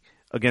 30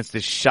 against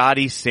this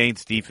shoddy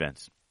Saints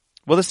defense.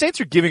 Well, the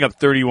Saints are giving up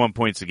 31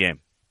 points a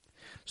game.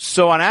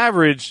 So on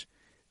average,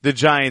 the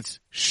Giants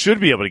should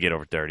be able to get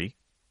over 30. It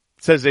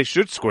says they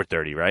should score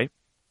 30, right?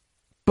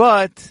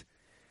 But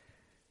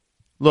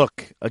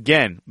look,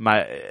 again,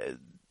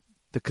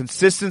 the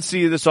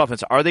consistency of this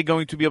offense, are they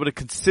going to be able to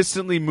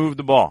consistently move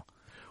the ball?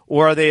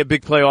 Or are they a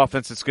big play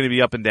offense that's going to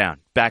be up and down,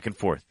 back and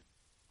forth?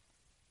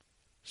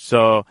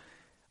 So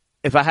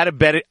if I had to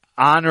bet it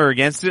on or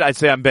against it, I'd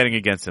say I'm betting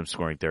against them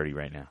scoring 30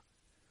 right now.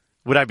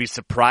 Would I be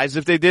surprised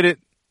if they did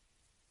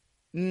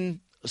it?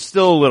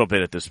 Still a little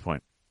bit at this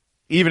point.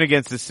 Even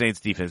against the Saints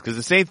defense. Because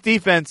the Saints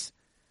defense,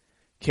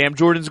 Cam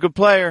Jordan's a good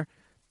player.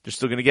 They're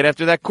still going to get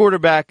after that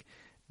quarterback.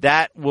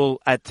 That will,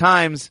 at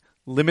times,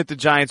 limit the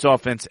Giants'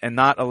 offense and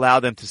not allow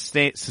them to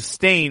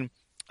sustain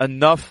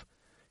enough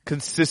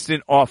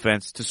consistent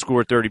offense to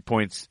score 30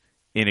 points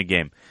in a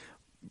game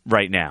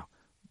right now.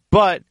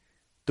 But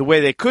the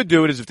way they could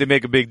do it is if they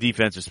make a big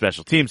defensive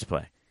special teams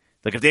play.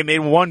 Like if they made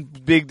one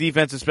big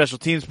defensive special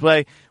teams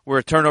play where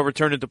a turnover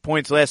turned into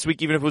points last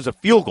week, even if it was a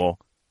field goal,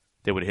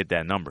 they would have hit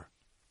that number.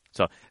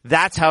 So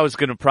that's how it's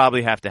going to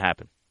probably have to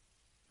happen.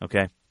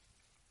 Okay?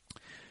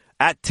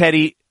 At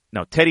Teddy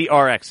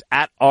RX,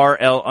 at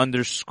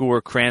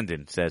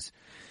RL_Crandon says,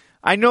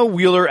 I know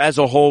Wheeler as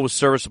a whole was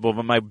serviceable,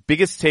 but my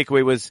biggest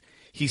takeaway was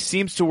he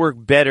seems to work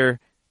better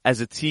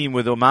as a team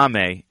with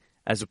Omameh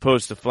as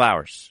opposed to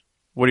Flowers.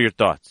 What are your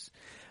thoughts?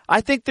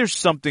 I think there's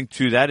something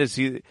to that.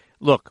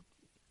 Look,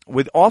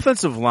 with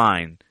offensive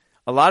line,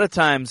 a lot of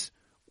times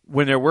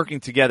when they're working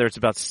together, it's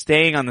about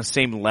staying on the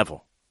same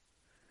level.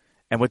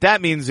 And what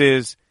that means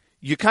is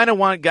you kind of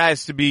want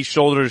guys to be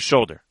shoulder to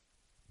shoulder,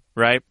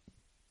 right?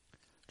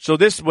 So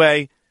this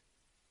way,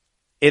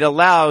 it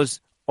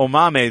allows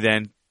Omameh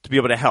then to be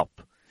able to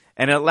help.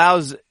 And it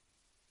allows,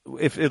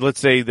 let's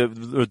say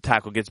the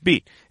tackle gets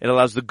beat, it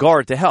allows the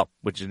guard to help,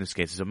 which in this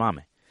case is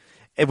Omameh.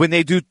 And when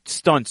they do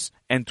stunts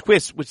and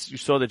twists, which you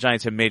saw the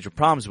Giants have major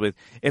problems with,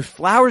 if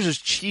Flowers is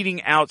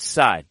cheating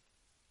outside,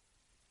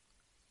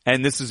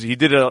 and he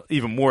did it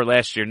even more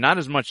last year, not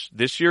as much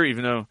this year,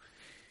 even though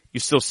you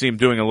still see him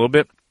doing a little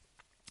bit.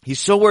 He's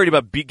so worried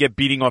about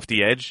beating off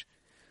the edge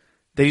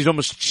that he's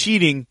almost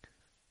cheating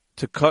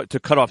to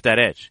cut off that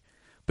edge.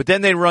 But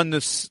then they run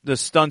the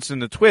stunts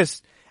and the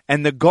twists,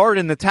 and the guard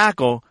and the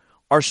tackle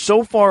are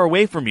so far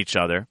away from each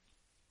other,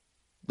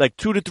 like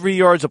 2 to 3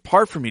 yards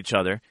apart from each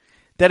other,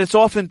 that it's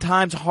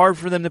oftentimes hard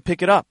for them to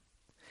pick it up.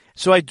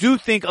 So I do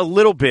think a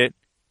little bit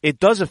it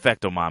does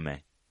affect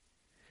Omameh.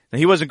 Now,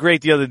 he wasn't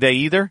great the other day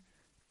either,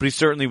 but he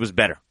certainly was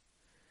better.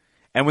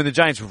 And when the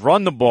Giants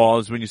run the ball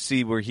is when you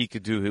see where he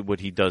could do what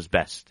he does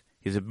best.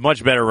 He's a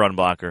much better run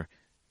blocker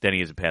than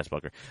he is a pass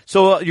blocker.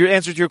 So your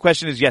answer to your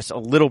question is yes, a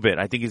little bit.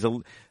 I think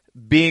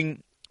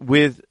being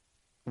with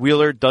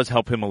Wheeler does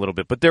help him a little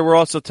bit. But there were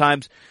also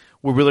times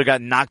where Wheeler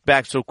got knocked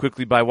back so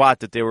quickly by Watt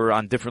that they were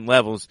on different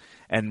levels.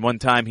 And one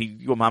time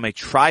Omameh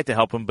tried to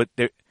help him, but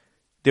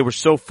they were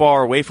so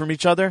far away from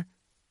each other,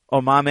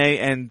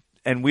 Omameh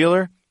and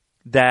Wheeler,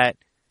 that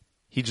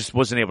he just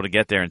wasn't able to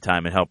get there in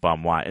time and help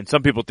on Watt. And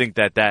some people think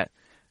that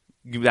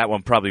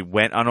one probably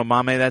went on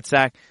Omameh, that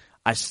sack.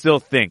 I still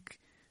think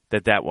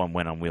that one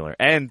went on Wheeler.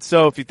 And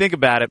so if you think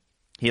about it,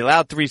 he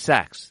allowed 3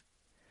 sacks.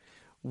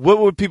 What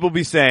would people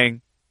be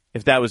saying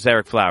if that was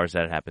Ereck Flowers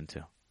that it happened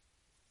to?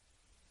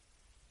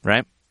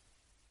 Right?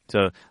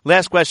 So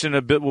last question,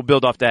 we'll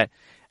build off that.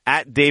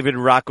 At David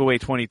Rockaway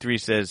 23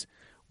 says,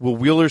 will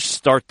Wheeler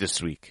start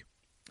this week?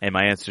 And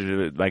my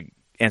answer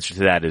to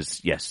that is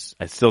yes.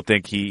 I still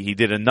think he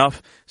did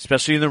enough,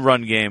 especially in the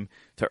run game,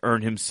 to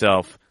earn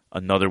himself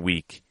another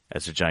week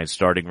as the Giants'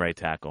 starting right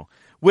tackle,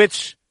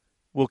 which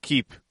will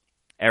keep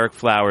Ereck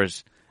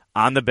Flowers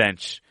on the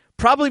bench,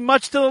 probably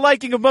much to the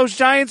liking of most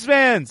Giants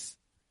fans.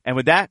 And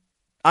with that,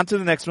 on to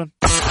the next one.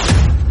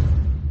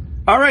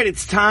 All right,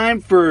 it's time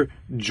for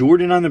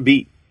Jordan on the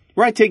Beat,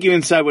 where I take you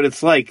inside what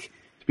it's like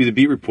to be the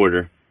beat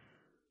reporter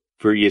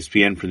for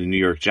ESPN for the New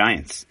York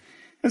Giants,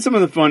 and some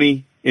of the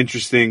funny,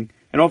 interesting,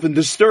 and often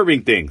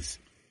disturbing things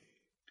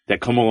that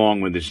come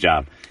along with this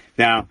job.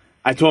 Now,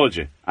 I told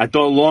you, I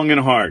thought long and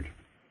hard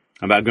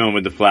about going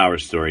with the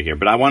Flowers story here,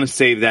 but I want to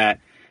save that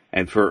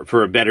and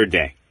for a better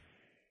day.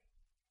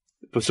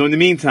 But so in the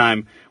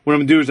meantime, what I'm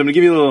going to do is I'm going to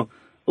give you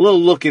a little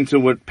look into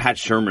what Pat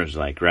Shurmur's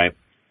like, right?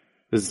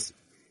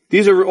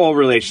 These are all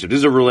relationships. This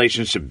is a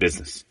relationship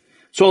business.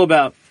 It's all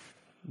about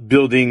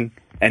building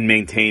and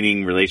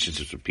maintaining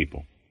relationships with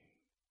people.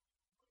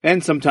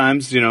 And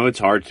sometimes, it's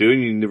hard to,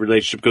 and the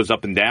relationship goes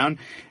up and down,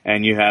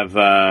 and you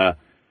have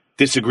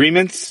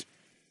disagreements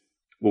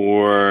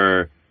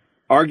or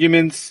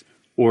arguments,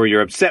 or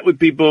you're upset with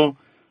people.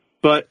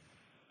 But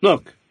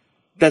look,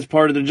 that's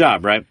part of the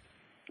job, right?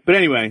 But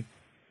anyway,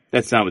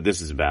 that's not what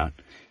this is about.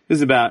 This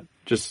is about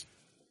just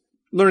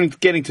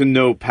getting to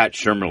know Pat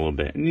Shurmur a little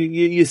bit. And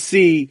you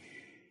see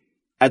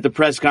at the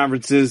press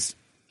conferences,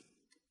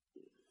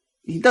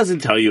 he doesn't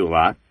tell you a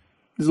lot.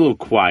 He's a little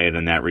quiet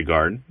in that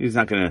regard. He's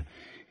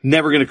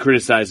never going to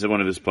criticize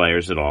one of his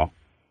players at all.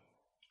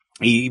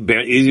 He's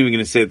even going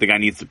to say that the guy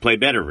needs to play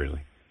better,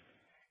 really.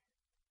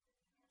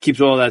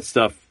 Keeps all that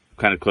stuff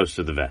kind of close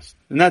to the vest.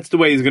 And that's the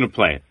way he's going to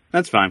play it.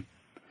 That's fine.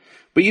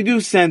 But you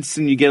do sense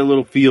and you get a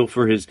little feel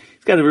for he's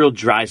got a real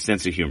dry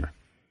sense of humor.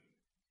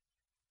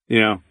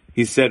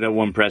 He said at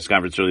one press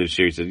conference earlier this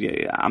year, he said,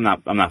 yeah, I'm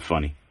not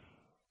funny.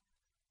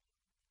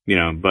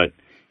 But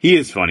he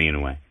is funny in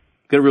a way.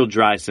 Got a real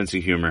dry sense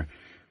of humor,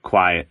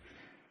 quiet,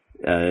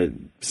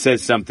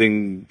 says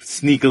something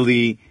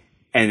sneakily,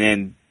 and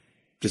then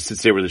just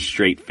sits there with a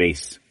straight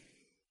face.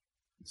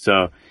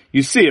 So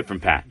you see it from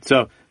Pat.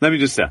 So let me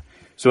just say,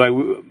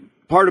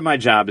 part of my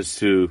job is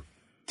to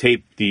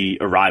tape the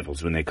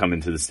arrivals when they come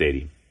into the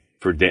stadium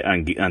for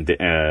on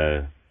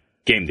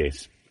game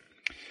days.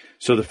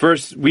 So the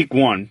first week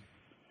 1,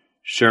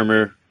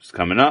 Shurmur is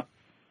coming up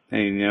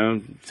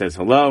and, says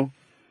hello.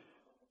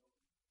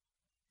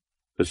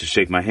 Goes to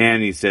shake my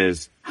hand. He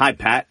says, "Hi,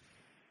 Pat."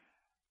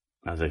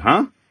 I was like,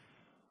 huh?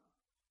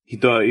 He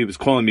thought he was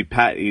calling me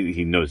Pat.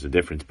 He knows the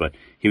difference, but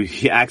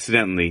he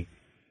accidentally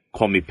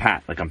called me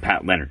Pat, like I'm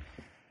Pat Leonard.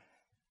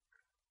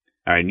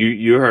 All right,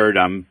 you heard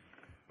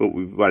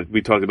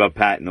we talked about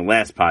Pat in the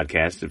last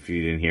podcast, if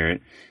you didn't hear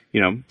it.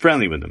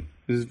 Friendly with him.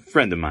 He's a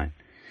friend of mine.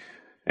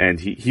 And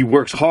he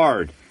works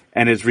hard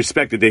and is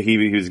respected that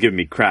he was giving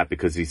me crap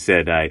because he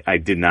said I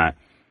did not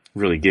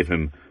really give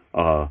him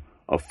a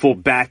full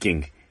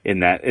backing in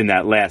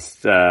that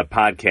last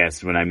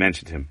podcast when I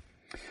mentioned him.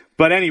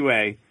 But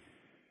anyway,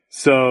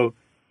 so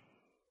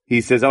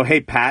he says, "Oh,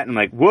 hey, Pat." And I'm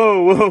like,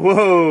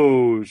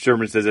 whoa.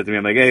 Shurmur says that to me.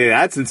 I'm like, hey,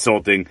 that's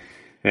insulting.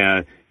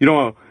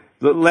 The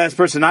last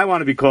person I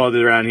want to be called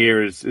around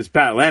here is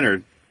Pat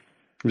Leonard.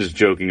 I'm just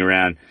joking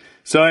around.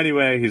 So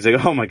anyway, he's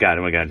like, oh my God,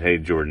 hey,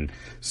 Jordan.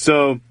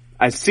 So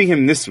I see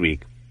him this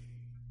week.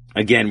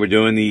 Again, we're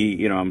doing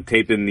I'm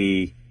taping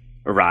the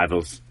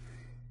arrivals.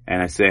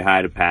 And I say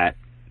hi to Pat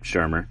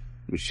Shurmur.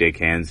 We shake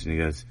hands, and he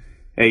goes,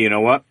 "Hey, you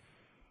know what?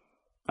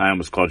 I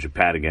almost called you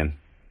Pat again.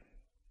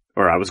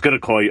 Or I was going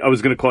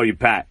to call you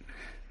Pat."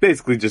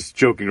 Basically just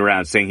joking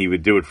around, saying he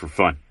would do it for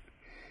fun.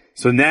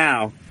 So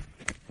now,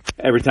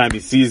 every time he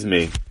sees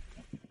me,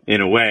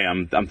 in a way,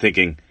 I'm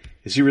thinking,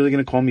 is he really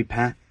going to call me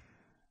Pat?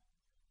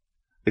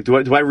 Like,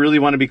 do I really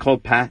want to be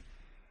called Pat?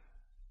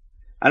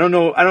 I don't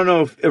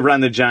know if around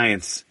the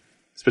Giants,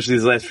 especially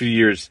these last few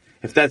years,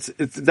 if that's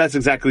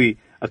exactly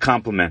a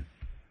compliment.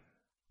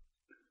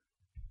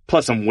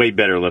 Plus, I'm way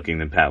better looking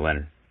than Pat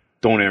Leonard.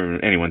 Don't ever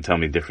anyone tell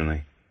me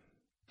differently.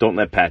 Don't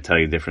let Pat tell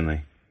you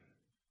differently.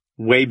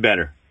 Way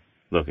better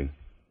looking.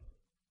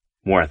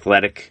 More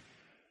athletic.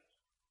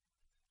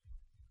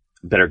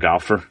 Better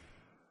golfer.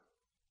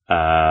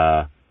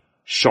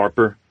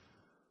 Sharper.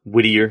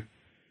 Wittier.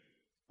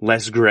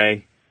 Less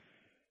gray.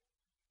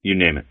 You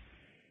name it.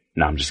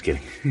 No, I'm just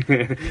kidding.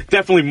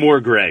 Definitely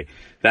more gray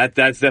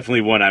That's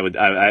definitely one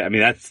I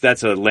mean,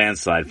 that's a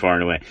landslide far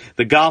and away.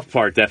 The golf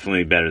part,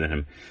 definitely better than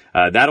him.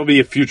 That'll be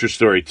a future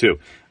story, too.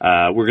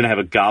 We're going to have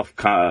a golf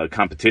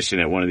competition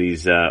at one of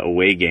these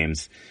away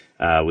games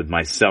with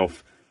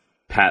myself,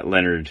 Pat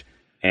Leonard,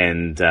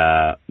 and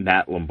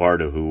Matt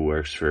Lombardo, who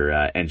works for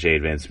NJ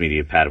Advanced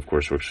Media. Pat, of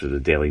course, works for the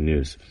Daily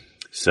News.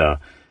 So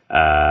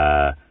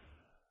I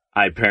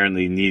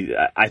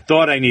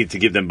thought I needed to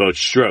give them both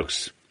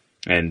strokes,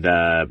 and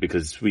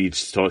because we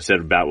each said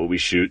about what we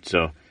shoot,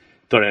 so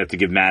thought I'd have to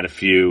give Matt a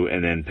few,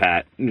 and then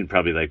Pat,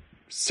 probably like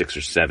 6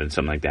 or 7,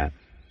 something like that.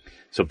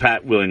 So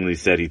Pat willingly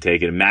said he'd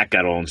take it, and Matt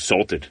got all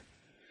insulted.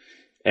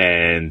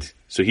 And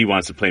so he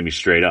wants to play me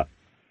straight up.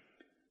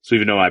 So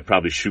even though I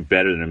probably shoot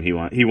better than him,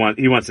 he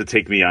wants to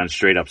take me on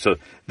straight up. So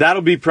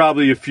that'll be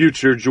probably a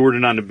future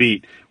Jordan on the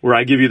Beat, where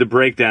I give you the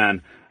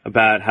breakdown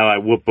about how I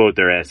whoop both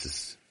their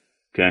asses.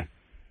 Okay?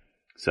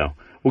 So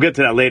we'll get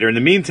to that later. In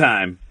the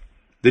meantime,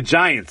 the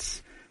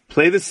Giants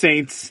play the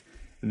Saints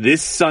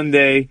this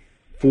Sunday,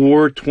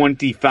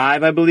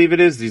 4:25, I believe it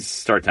is. These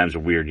start times are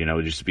weird,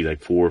 It used to be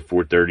like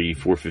 4:30,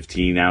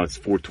 4:15. Now it's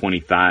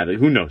 4:25. Like,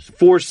 who knows?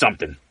 4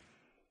 something.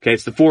 Okay,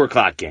 it's the 4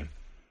 o'clock game.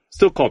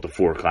 Still call it the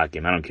 4 o'clock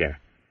game. I don't care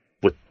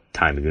what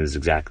time it is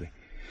exactly.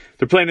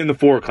 They're playing in the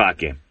 4 o'clock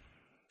game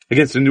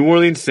against the New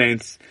Orleans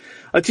Saints,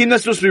 a team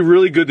that's supposed to be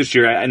really good this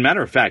year. And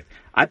matter of fact,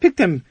 I picked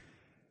them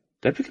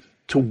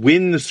to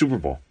win the Super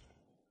Bowl.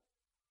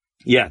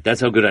 Yeah, that's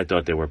how good I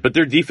thought they were. But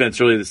their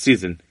defense early this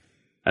season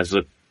has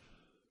looked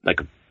like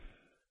a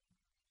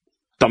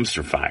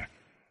dumpster fire.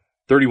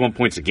 31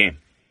 points a game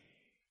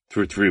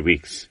through 3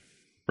 weeks,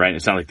 right?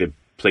 It's not like they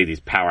play these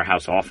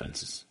powerhouse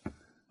offenses,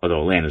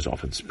 although Atlanta's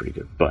offense is pretty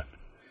good. But,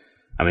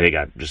 I mean, they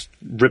got just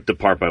ripped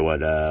apart by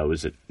what,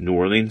 was it New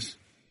Orleans?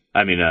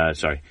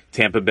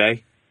 Tampa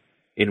Bay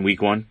in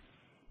week 1.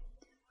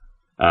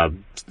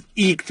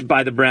 Eked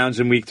by the Browns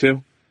in week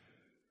 2.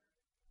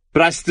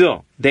 But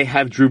they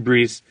have Drew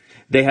Brees.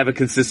 They have a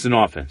consistent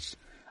offense.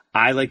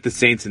 I like the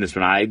Saints in this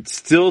one. I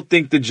still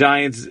think the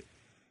Giants'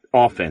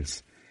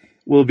 offense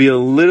will be a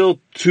little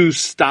too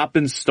stop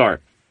and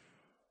start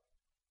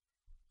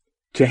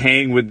to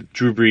hang with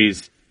Drew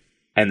Brees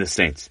and the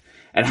Saints.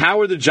 And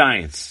how are the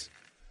Giants,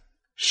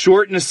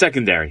 short in the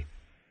secondary,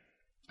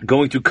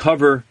 going to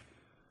cover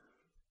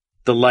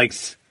the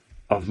likes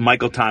of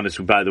Michael Thomas,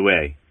 who, by the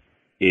way,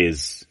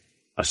 is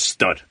a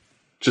stud.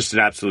 Just an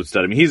absolute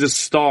stud. I mean, he's a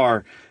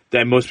star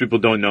that most people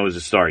don't know is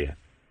a star yet.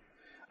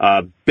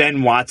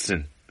 Ben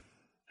Watson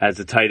as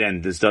a tight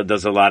end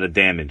does a lot of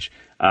damage.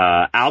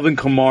 Alvin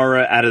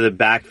Kamara out of the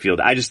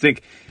backfield. I just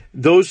think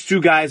those two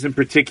guys in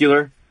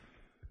particular,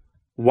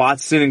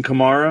 Watson and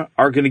Kamara,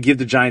 are going to give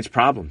the Giants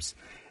problems.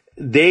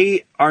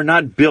 They are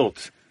not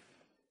built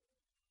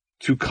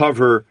to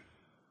cover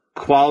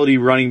quality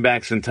running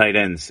backs and tight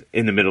ends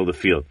in the middle of the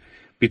field.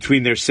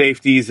 Between their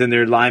safeties and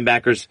their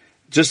linebackers,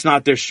 just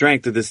not their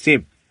strength of this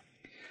team.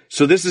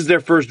 So this is their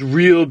first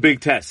real big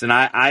test, and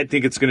I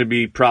think it's going to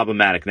be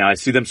problematic. Now, I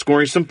see them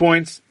scoring some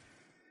points.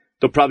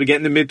 They'll probably get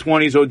in the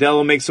mid-20s. Odell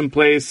will make some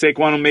plays.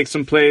 Saquon will make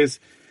some plays.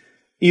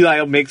 Eli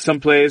will make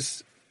some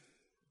plays.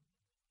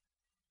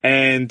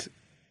 And,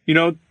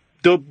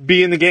 they'll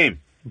be in the game.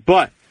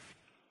 But,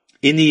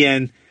 in the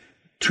end,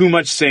 too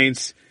much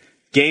Saints.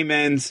 Game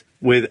ends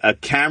with a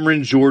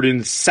Cameron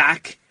Jordan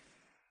sack.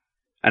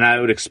 And I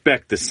would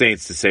expect the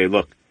Saints to say,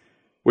 look,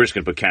 we're just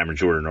going to put Cameron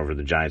Jordan over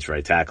the Giants'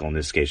 right tackle, in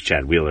this case,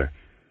 Chad Wheeler,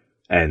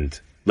 and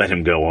let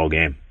him go all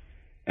game.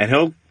 And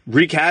he'll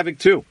wreak havoc,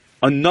 too.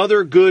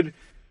 Another good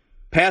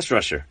pass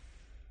rusher.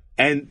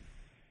 And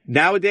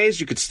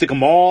nowadays, you could stick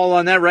them all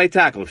on that right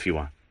tackle if you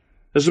want.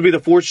 This will be the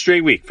 4th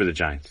straight week for the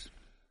Giants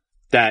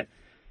that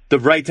the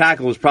right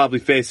tackle is probably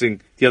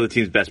facing the other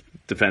team's best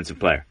defensive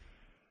player.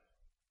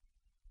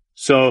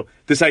 So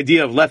this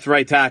idea of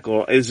left-right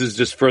tackle is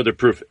just further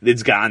proof.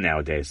 It's gone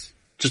nowadays.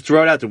 Just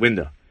throw it out the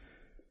window.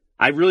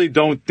 I really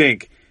don't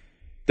think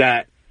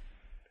that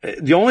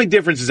the only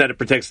difference is that it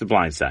protects the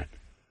blind side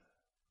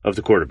of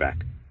the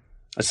quarterback.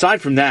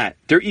 Aside from that,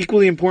 they're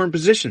equally important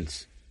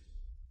positions.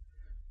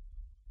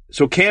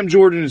 So Cam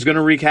Jordan is going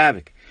to wreak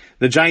havoc.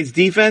 The Giants'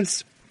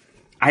 defense,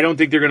 I don't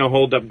think they're going to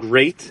hold up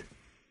great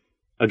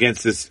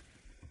against this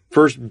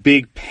first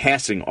big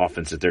passing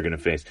offense that they're going to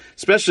face,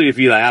 especially if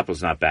Eli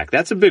Apple's not back.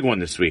 That's a big one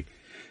this week.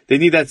 They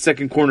need that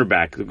second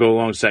cornerback to go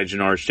alongside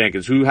Janoris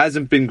Jenkins, who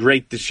hasn't been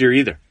great this year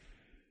either.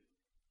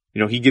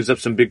 He gives up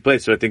some big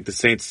plays, so I think the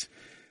Saints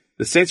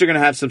are going to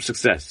have some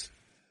success.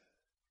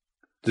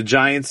 The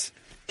Giants,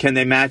 can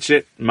they match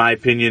it? In my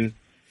opinion,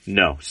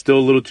 no. Still a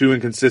little too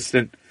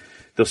inconsistent.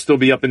 They'll still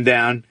be up and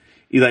down.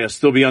 Eli will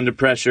still be under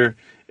pressure.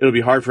 It'll be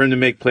hard for him to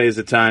make plays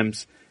at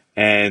times.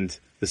 And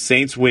the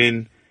Saints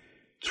win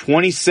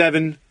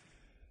 27-24.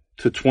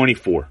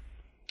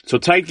 So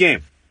tight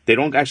game. They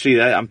don't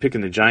actually, I'm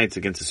picking the Giants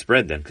against the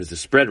spread then, because the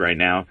spread right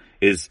now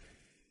is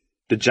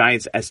the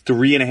Giants as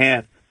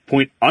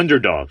 3.5-point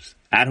underdogs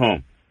at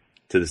home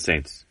to the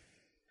Saints.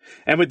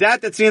 And with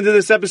that, that's the end of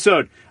this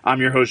episode. I'm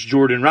your host,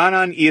 Jordan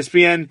Raanan,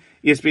 ESPN,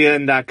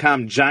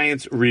 ESPN.com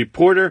Giants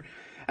reporter.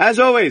 As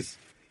always,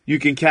 you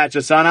can catch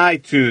us on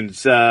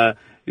iTunes,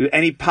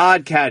 any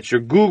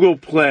podcatcher, Google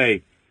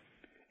Play,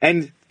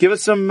 and give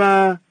us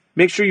some,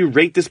 make sure you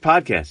rate this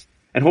podcast.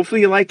 And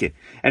hopefully you like it.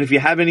 And if you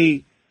have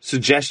any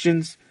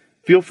suggestions,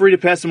 feel free to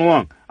pass them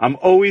along. I'm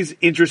always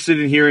interested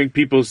in hearing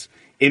people's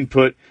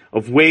input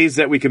of ways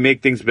that we can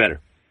make things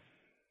better.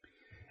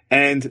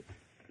 And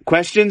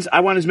questions, I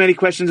want as many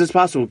questions as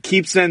possible.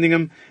 Keep sending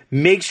them.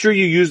 Make sure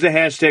you use the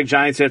hashtag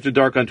Giants After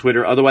Dark on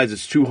Twitter. Otherwise,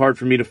 it's too hard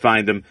for me to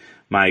find them.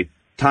 My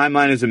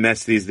timeline is a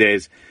mess these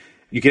days.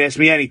 You can ask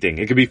me anything.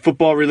 It could be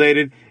football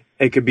related.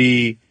 It could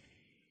be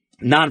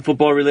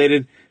non-football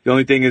related. The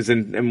only thing is,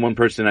 and one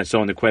person I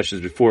saw in the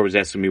questions before was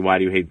asking me, why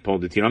do you hate Paul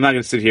Dottino? I'm not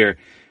going to sit here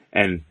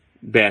and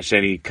bash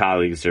any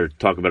colleagues or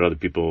talk about other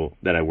people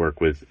that I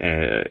work with,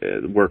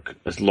 work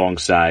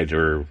alongside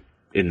or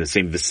in the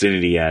same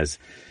vicinity as,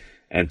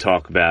 and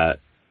talk about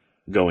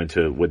go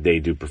into what they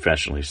do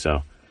professionally.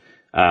 So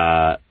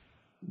that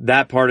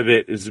part of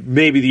it is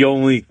maybe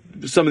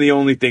some of the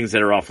only things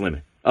that are off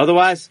limit.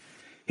 Otherwise,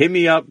 hit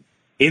me up,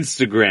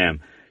 Instagram,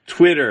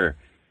 Twitter,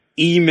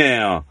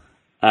 email,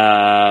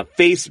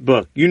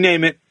 Facebook, you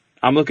name it.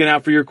 I'm looking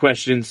out for your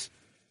questions,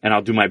 and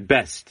I'll do my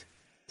best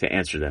to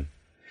answer them.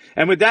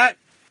 And with that,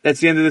 that's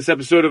the end of this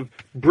episode of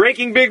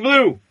Breaking Big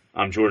Blue.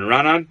 I'm Jordan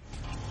Raanan.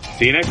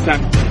 See you next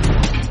time.